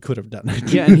 Like, he could have done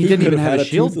it. Yeah, and he didn't even have a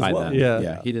shield by well. then.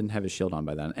 Yeah. He didn't have his shield on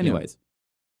by then. Anyways.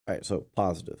 All right, so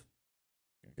positive.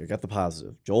 I got the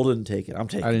positive. Joel didn't take it. I'm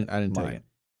taking it. I didn't take it.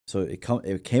 So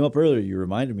it came up earlier. You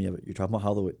reminded me of it. You're talking about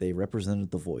how they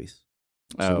represented the voice.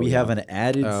 So we have an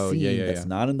added scene that's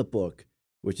not in the book,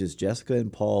 which is Jessica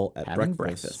and Paul at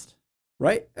breakfast.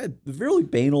 Right? Really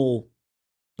banal.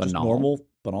 Just normal.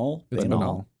 Banal. It's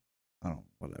banal. I don't know.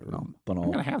 Whatever. No. Banal.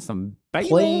 We're going to have some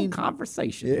bagel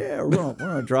conversation. Yeah, we're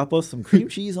gonna drop us some cream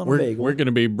cheese on a bagel. We're going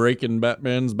to be breaking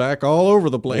Batman's back all over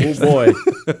the place. Oh, boy.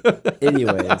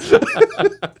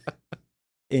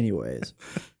 Anyways.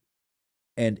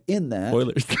 And in that,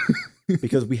 spoilers.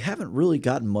 because we haven't really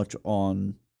gotten much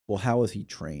on, well, how is he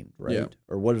trained, right? Yeah.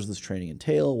 Or what does this training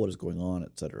entail? What is going on,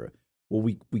 etc. Well,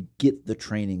 we get the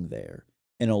training there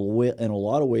in a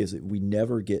lot of ways that we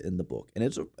never get in the book. And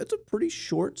it's a pretty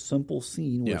short, simple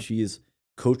scene where she is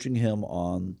coaching him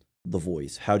on the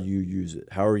voice. How do you use it?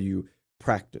 How are you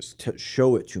practice?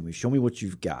 Show it to me. Show me what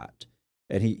you've got.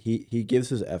 And he gives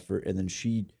his effort, and then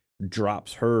she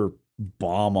drops her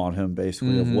bomb on him,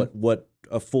 basically, of what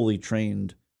a fully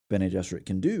trained Bene Gesserit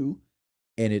can do.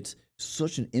 And it's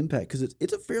such an impact because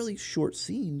it's a fairly short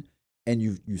scene, and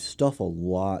you stuff a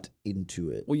lot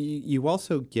into it. Well, you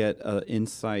also get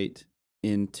insight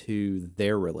into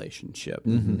their relationship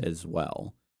as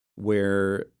well,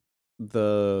 where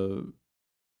in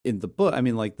the book, I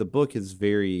mean, like, the book is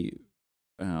very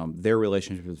their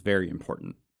relationship is very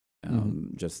important,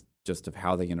 just of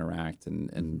how they interact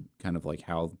and kind of like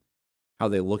how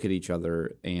they look at each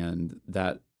other, and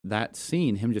that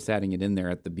scene, him just adding it in there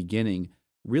at the beginning,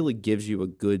 really gives you a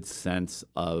good sense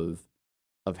of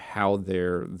how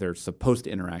they're supposed to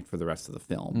interact for the rest of the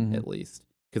film, at least,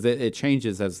 because it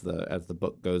changes as the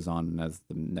book goes on and as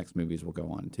the next movies will go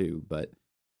on too. But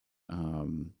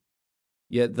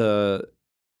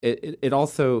it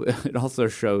also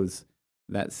shows,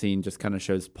 that scene just kind of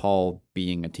shows Paul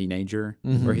being a teenager,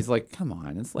 where he's like, "Come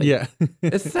on, it's like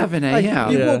it's 7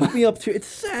 a.m. You woke me up to it's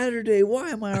Saturday. Why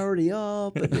am I already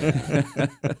up?" Yeah.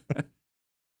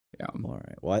 All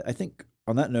right. Well, I think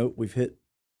on that note, we've hit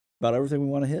about everything we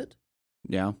want to hit.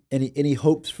 Yeah. Any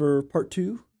hopes for part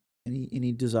 2?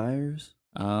 Any desires?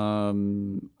 I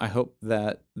hope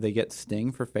that they get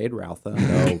Sting for Fade Routha.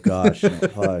 Oh gosh, no,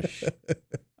 hush.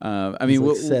 I mean,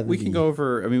 we can go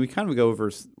over. I mean, we kind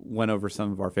of went over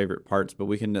some of our favorite parts, but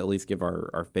we can at least give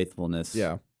our faithfulness.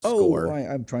 Score. Oh,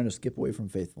 I'm trying to skip away from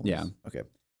faithfulness. Yeah. Okay.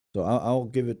 So I'll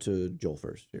give it to Joel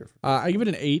first here. I give it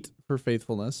an 8 for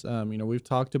faithfulness. We've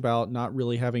talked about not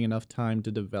really having enough time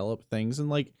to develop things, and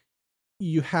like,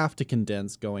 you have to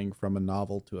condense going from a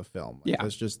novel to a film. Yeah.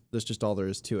 That's just all there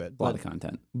is to it. A lot of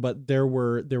content. But there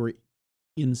were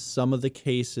in some of the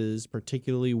cases,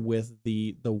 particularly with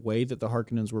the way that the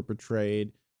Harkonnens were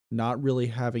portrayed, not really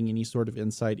having any sort of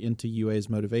insight into Yue's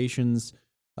motivations,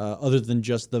 other than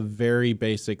just the very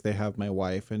basic, they have my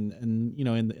wife. And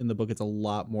in the book, it's a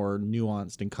lot more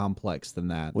nuanced and complex than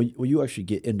that. Well, you actually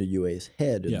get into Yue's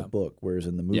head in the book, whereas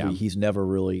in the movie, he's never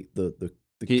really the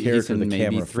character the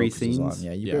camera focuses on.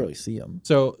 Yeah, you barely see him.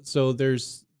 So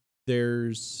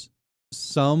there's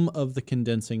some of the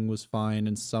condensing was fine,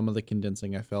 and some of the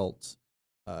condensing I felt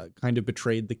kind of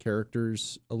betrayed the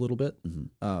characters a little bit.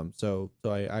 Mm-hmm. So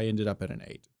I ended up at an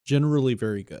 8. Generally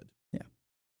very good.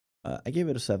 Yeah, I gave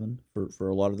it a 7 for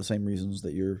a lot of the same reasons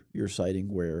that you're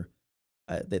citing, where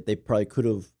they probably could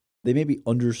have, they maybe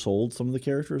undersold some of the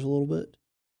characters a little bit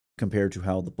compared to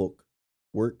how the book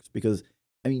works, because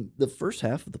I mean, the first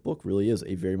half of the book really is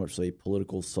a very much a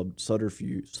political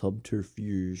subterfuge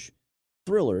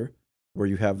thriller, where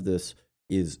you have this: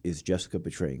 is Jessica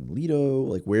betraying Leto?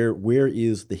 Like, where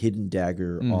is the hidden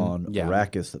dagger on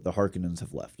Arrakis that the Harkonnens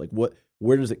have left? Like,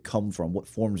 where does it come from? What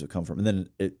form does it come from? And then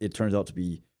it turns out to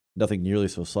be nothing nearly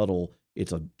so subtle.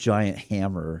 It's a giant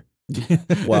hammer,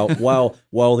 while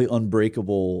the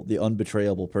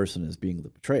unbetrayable person is being the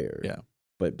betrayer. Yeah.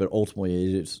 But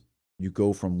ultimately it is. You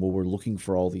go from, well, we're looking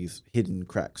for all these hidden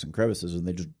cracks and crevices, and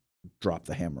they just drop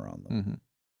the hammer on them.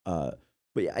 Mm-hmm.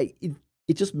 But yeah,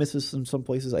 it just misses in some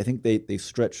places. I think they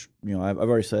stretch. I've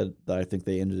already said that I think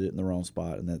they ended it in the wrong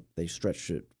spot, and that they stretched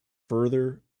it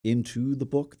further into the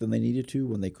book than they needed to,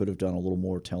 when they could have done a little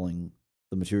more telling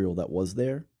the material that was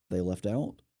there. They left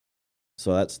out.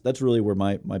 So that's really where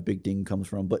my big ding comes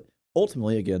from. But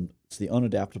ultimately, again, it's the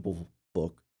unadaptable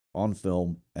book on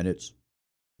film, and it's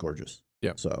gorgeous.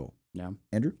 Yeah. So. Yeah,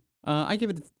 Andrew, I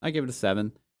give it a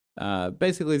 7.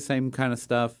 Basically the same kind of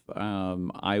stuff.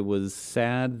 I was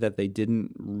sad that they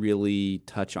didn't really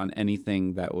touch on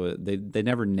anything that was they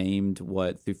never named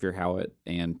what Thufir Hawat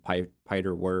and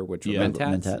Piter were, which were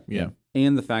Mentats. Yeah,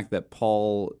 and the fact that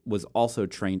Paul was also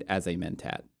trained as a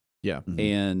Mentat. Yeah,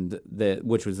 and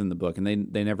which was in the book, and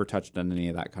they never touched on any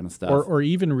of that kind of stuff, or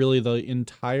even really the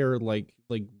entire like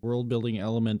world building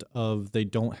element of they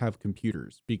don't have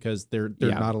computers because they're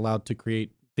not allowed to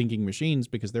create thinking machines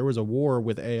because there was a war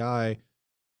with AI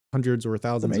hundreds or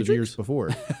thousands of years before.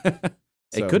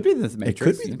 It could be the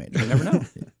Matrix. It could be the Matrix. You never know.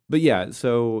 But yeah,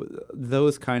 so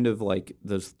those kind of like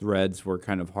those threads were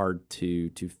kind of hard to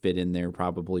fit in there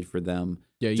probably for them.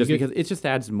 Yeah, because it just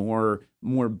adds more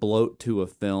bloat to a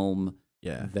film.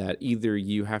 Yeah. That either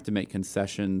you have to make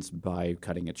concessions by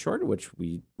cutting it short, which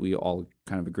we all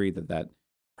kind of agree that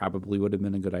probably would have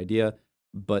been a good idea,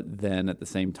 but then at the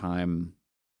same time,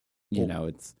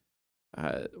 it's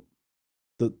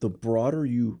the broader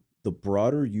you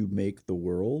make the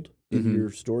world in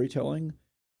your storytelling,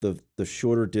 the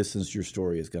shorter distance your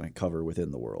story is going to cover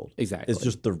within the world. Exactly. It's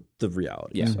just the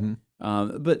reality. Yeah. So.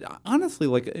 But honestly,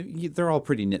 like they're all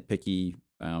pretty nitpicky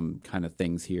kind of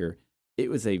things here.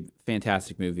 It was a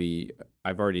fantastic movie.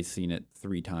 I've already seen it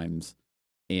 3 times,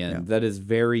 and that is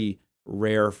very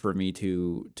rare for me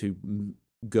to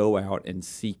go out and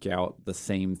seek out the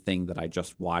same thing that I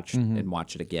just watched and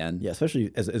watch it again. Yeah,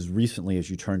 especially as recently as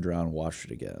you turned around and watched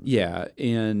it again. Yeah,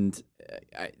 and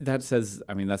that says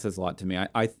a lot to me.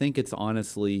 I think it's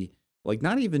honestly like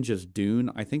not even just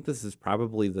Dune. I think this is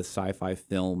probably the sci-fi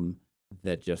film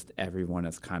that just everyone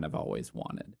has kind of always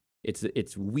wanted.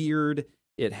 It's weird.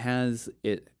 It has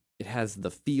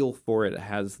the feel for it. It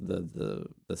has the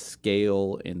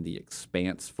scale and the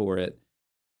expanse for it,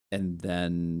 and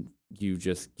then you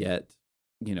just get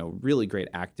really great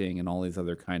acting and all these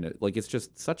other kind of like it's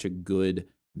just such a good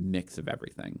mix of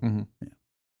everything. Yeah.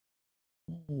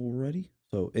 Alrighty.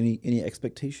 So any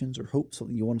expectations or hopes,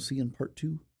 something you want to see in part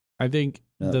 2? I think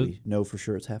we know for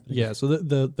sure it's happening. Yeah. So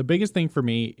the biggest thing for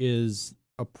me is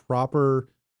a proper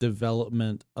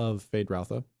development of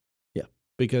Feyd-Rautha. Yeah.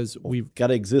 Because we've got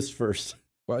to exist first.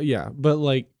 Well, yeah, but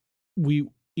like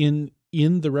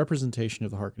in the representation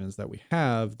of the Harkonnens that we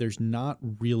have, there's not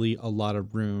really a lot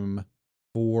of room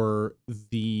for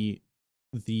the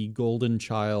golden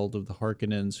child of the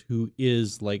Harkonnens, who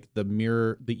is like the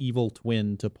evil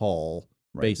twin to Paul,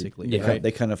 basically.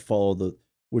 They kind of follow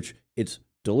which it's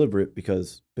deliberate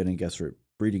because Bene Gesserit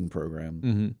breeding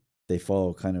program. They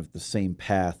follow kind of the same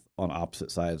path on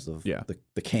opposite sides of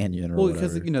the canyon, or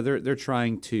whatever. Because they're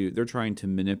trying to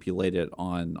manipulate it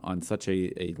on such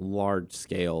a large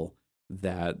scale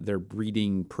that their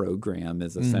breeding program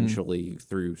is essentially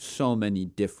through so many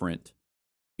different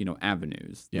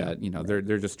avenues. Yeah. That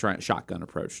they're just trying shotgun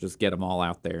approach, just get them all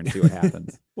out there and see what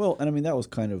happens. Well, and I mean that was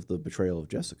kind of the betrayal of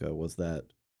Jessica, was that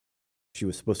she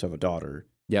was supposed to have a daughter.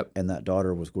 Yep. And that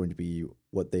daughter was going to be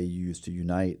what they used to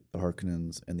unite the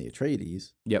Harkonnens and the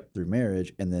Atreides. Yep. Through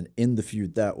marriage, and then end the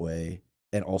feud that way,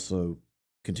 and also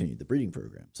continue the breeding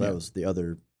program. So that was the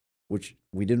other, which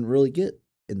we didn't really get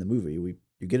in the movie. You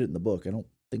get it in the book. I don't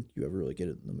think you ever really get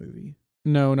it in the movie.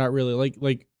 No, not really.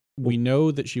 Like we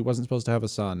know that she wasn't supposed to have a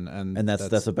son, and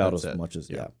that's about as much as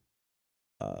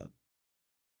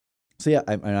So yeah,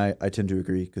 I tend to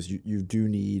agree, because you do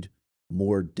need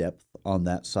more depth on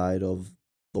that side of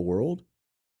the world,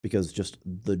 because just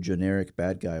the generic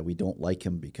bad guy, we don't like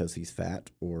him because he's fat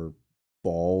or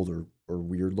bald or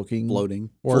weird looking, Bloating,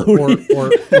 or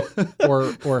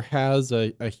has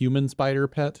a human spider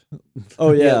pet.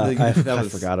 Oh yeah, I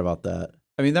forgot about that.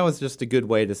 I mean, that was just a good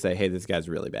way to say, hey, this guy's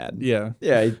really bad. Yeah.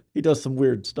 He does some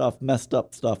weird stuff, messed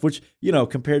up stuff, which,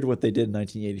 compared to what they did in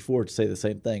 1984, to say the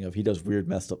same thing of he does weird,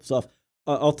 messed up stuff,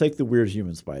 I'll take the weird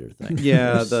human spider thing.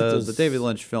 Yeah, the David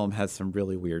Lynch film has some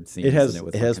really weird scenes. It has in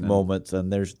it has moments,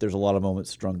 and there's a lot of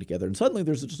moments strung together, and suddenly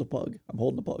there's just a pug. I'm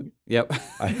holding a pug. Yep.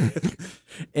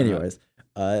 Anyways,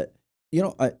 I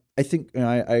think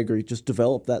I agree. Just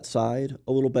develop that side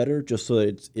a little better, just so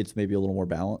that it's maybe a little more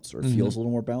balanced, or it feels a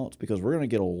little more balanced, because we're going to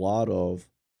get a lot of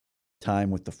time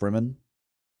with the Fremen,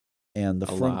 and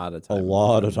a lot of time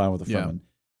with the Fremen,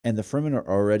 and the Fremen are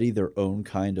already their own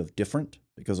kind of different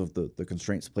because of the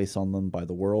constraints placed on them by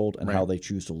the world and how they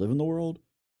choose to live in the world.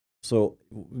 So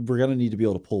we're going to need to be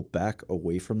able to pull back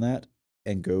away from that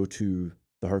and go to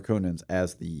the Harkonnens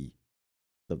as the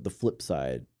flip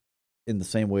side, in the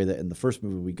same way that in the first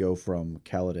movie we go from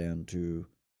Caladan to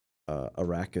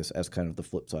Arrakis as kind of the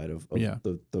flip side of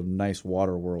the nice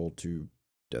water world to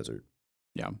desert.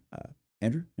 Yeah.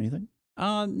 Andrew, anything?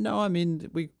 No, I mean,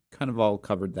 we kind of all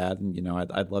covered that, and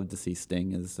I'd love to see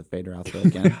Sting as the Vader outfit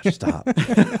again. Stop.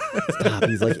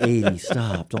 He's like 80.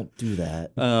 Stop. Don't do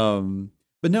that.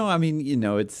 But no, I mean,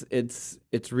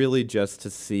 it's really just to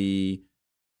see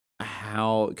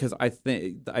how, because I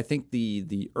think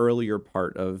the earlier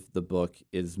part of the book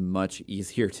is much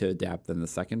easier to adapt than the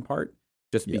second part,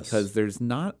 just because there's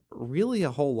not really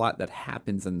a whole lot that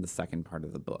happens in the second part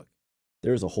of the book.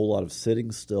 There's a whole lot of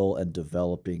sitting still and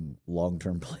developing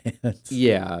long-term plans.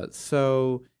 Yeah,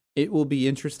 so it will be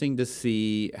interesting to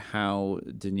see how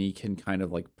Denis can kind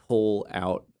of like pull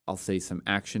out, I'll say, some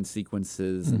action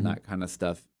sequences and that kind of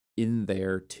stuff in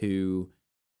there to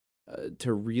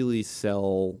really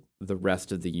sell the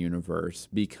rest of the universe,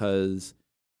 because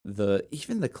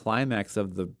even the climax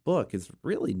of the book is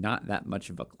really not that much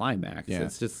of a climax. Yeah.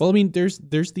 It's just, well, I mean, there's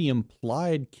the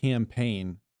implied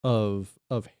campaign of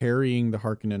harrying the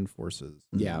Harkonnen forces.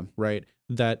 Yeah. Right.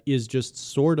 That is just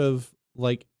sort of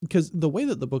like, because the way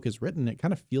that the book is written, it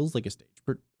kind of feels like a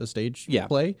stage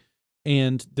play.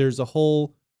 And there's a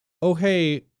whole, oh,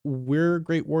 hey, we're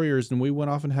great warriors and we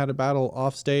went off and had a battle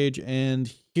off stage,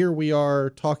 and here we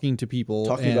are talking to people.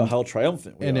 Talking about how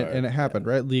triumphant we are. And it happened,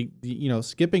 right?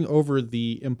 Skipping over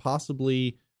the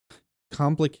impossibly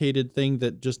complicated thing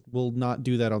that just will not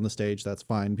do that on the stage. That's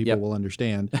fine. People will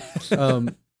understand.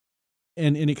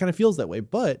 And it kind of feels that way.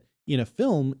 But in a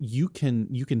film, you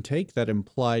can take that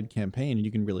implied campaign and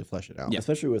you can really flesh it out. Yeah.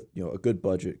 Especially with a good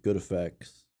budget, good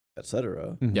effects,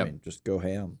 etc. I mean, just go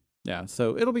ham. Yeah,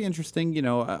 so it'll be interesting.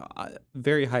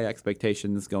 Very high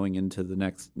expectations going into the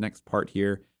next part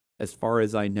here. As far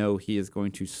as I know, he is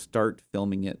going to start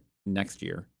filming it next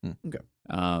year. Okay.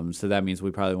 So that means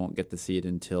we probably won't get to see it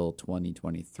until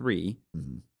 2023,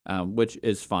 which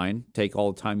is fine. Take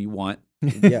all the time you want.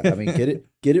 Yeah, I mean,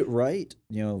 get it right.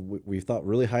 We've thought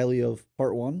really highly of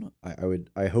part 1.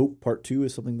 I hope part 2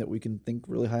 is something that we can think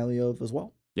really highly of as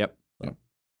well. Yep. So,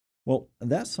 well,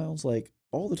 that sounds like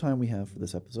all the time we have for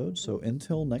this episode. So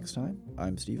until next time,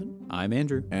 I'm Steven. I'm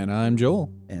Andrew. And I'm Joel.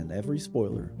 And every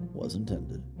spoiler was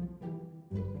intended.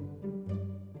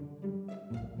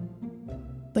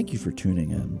 Thank you for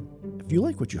tuning in. If you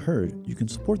like what you heard, you can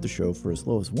support the show for as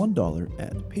low as $1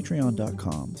 at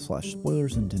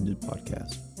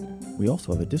patreon.com/spoilersintendedpodcast. We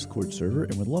also have a Discord server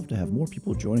and would love to have more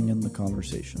people joining in the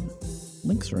conversation.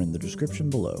 Links are in the description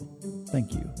below.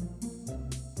 Thank you.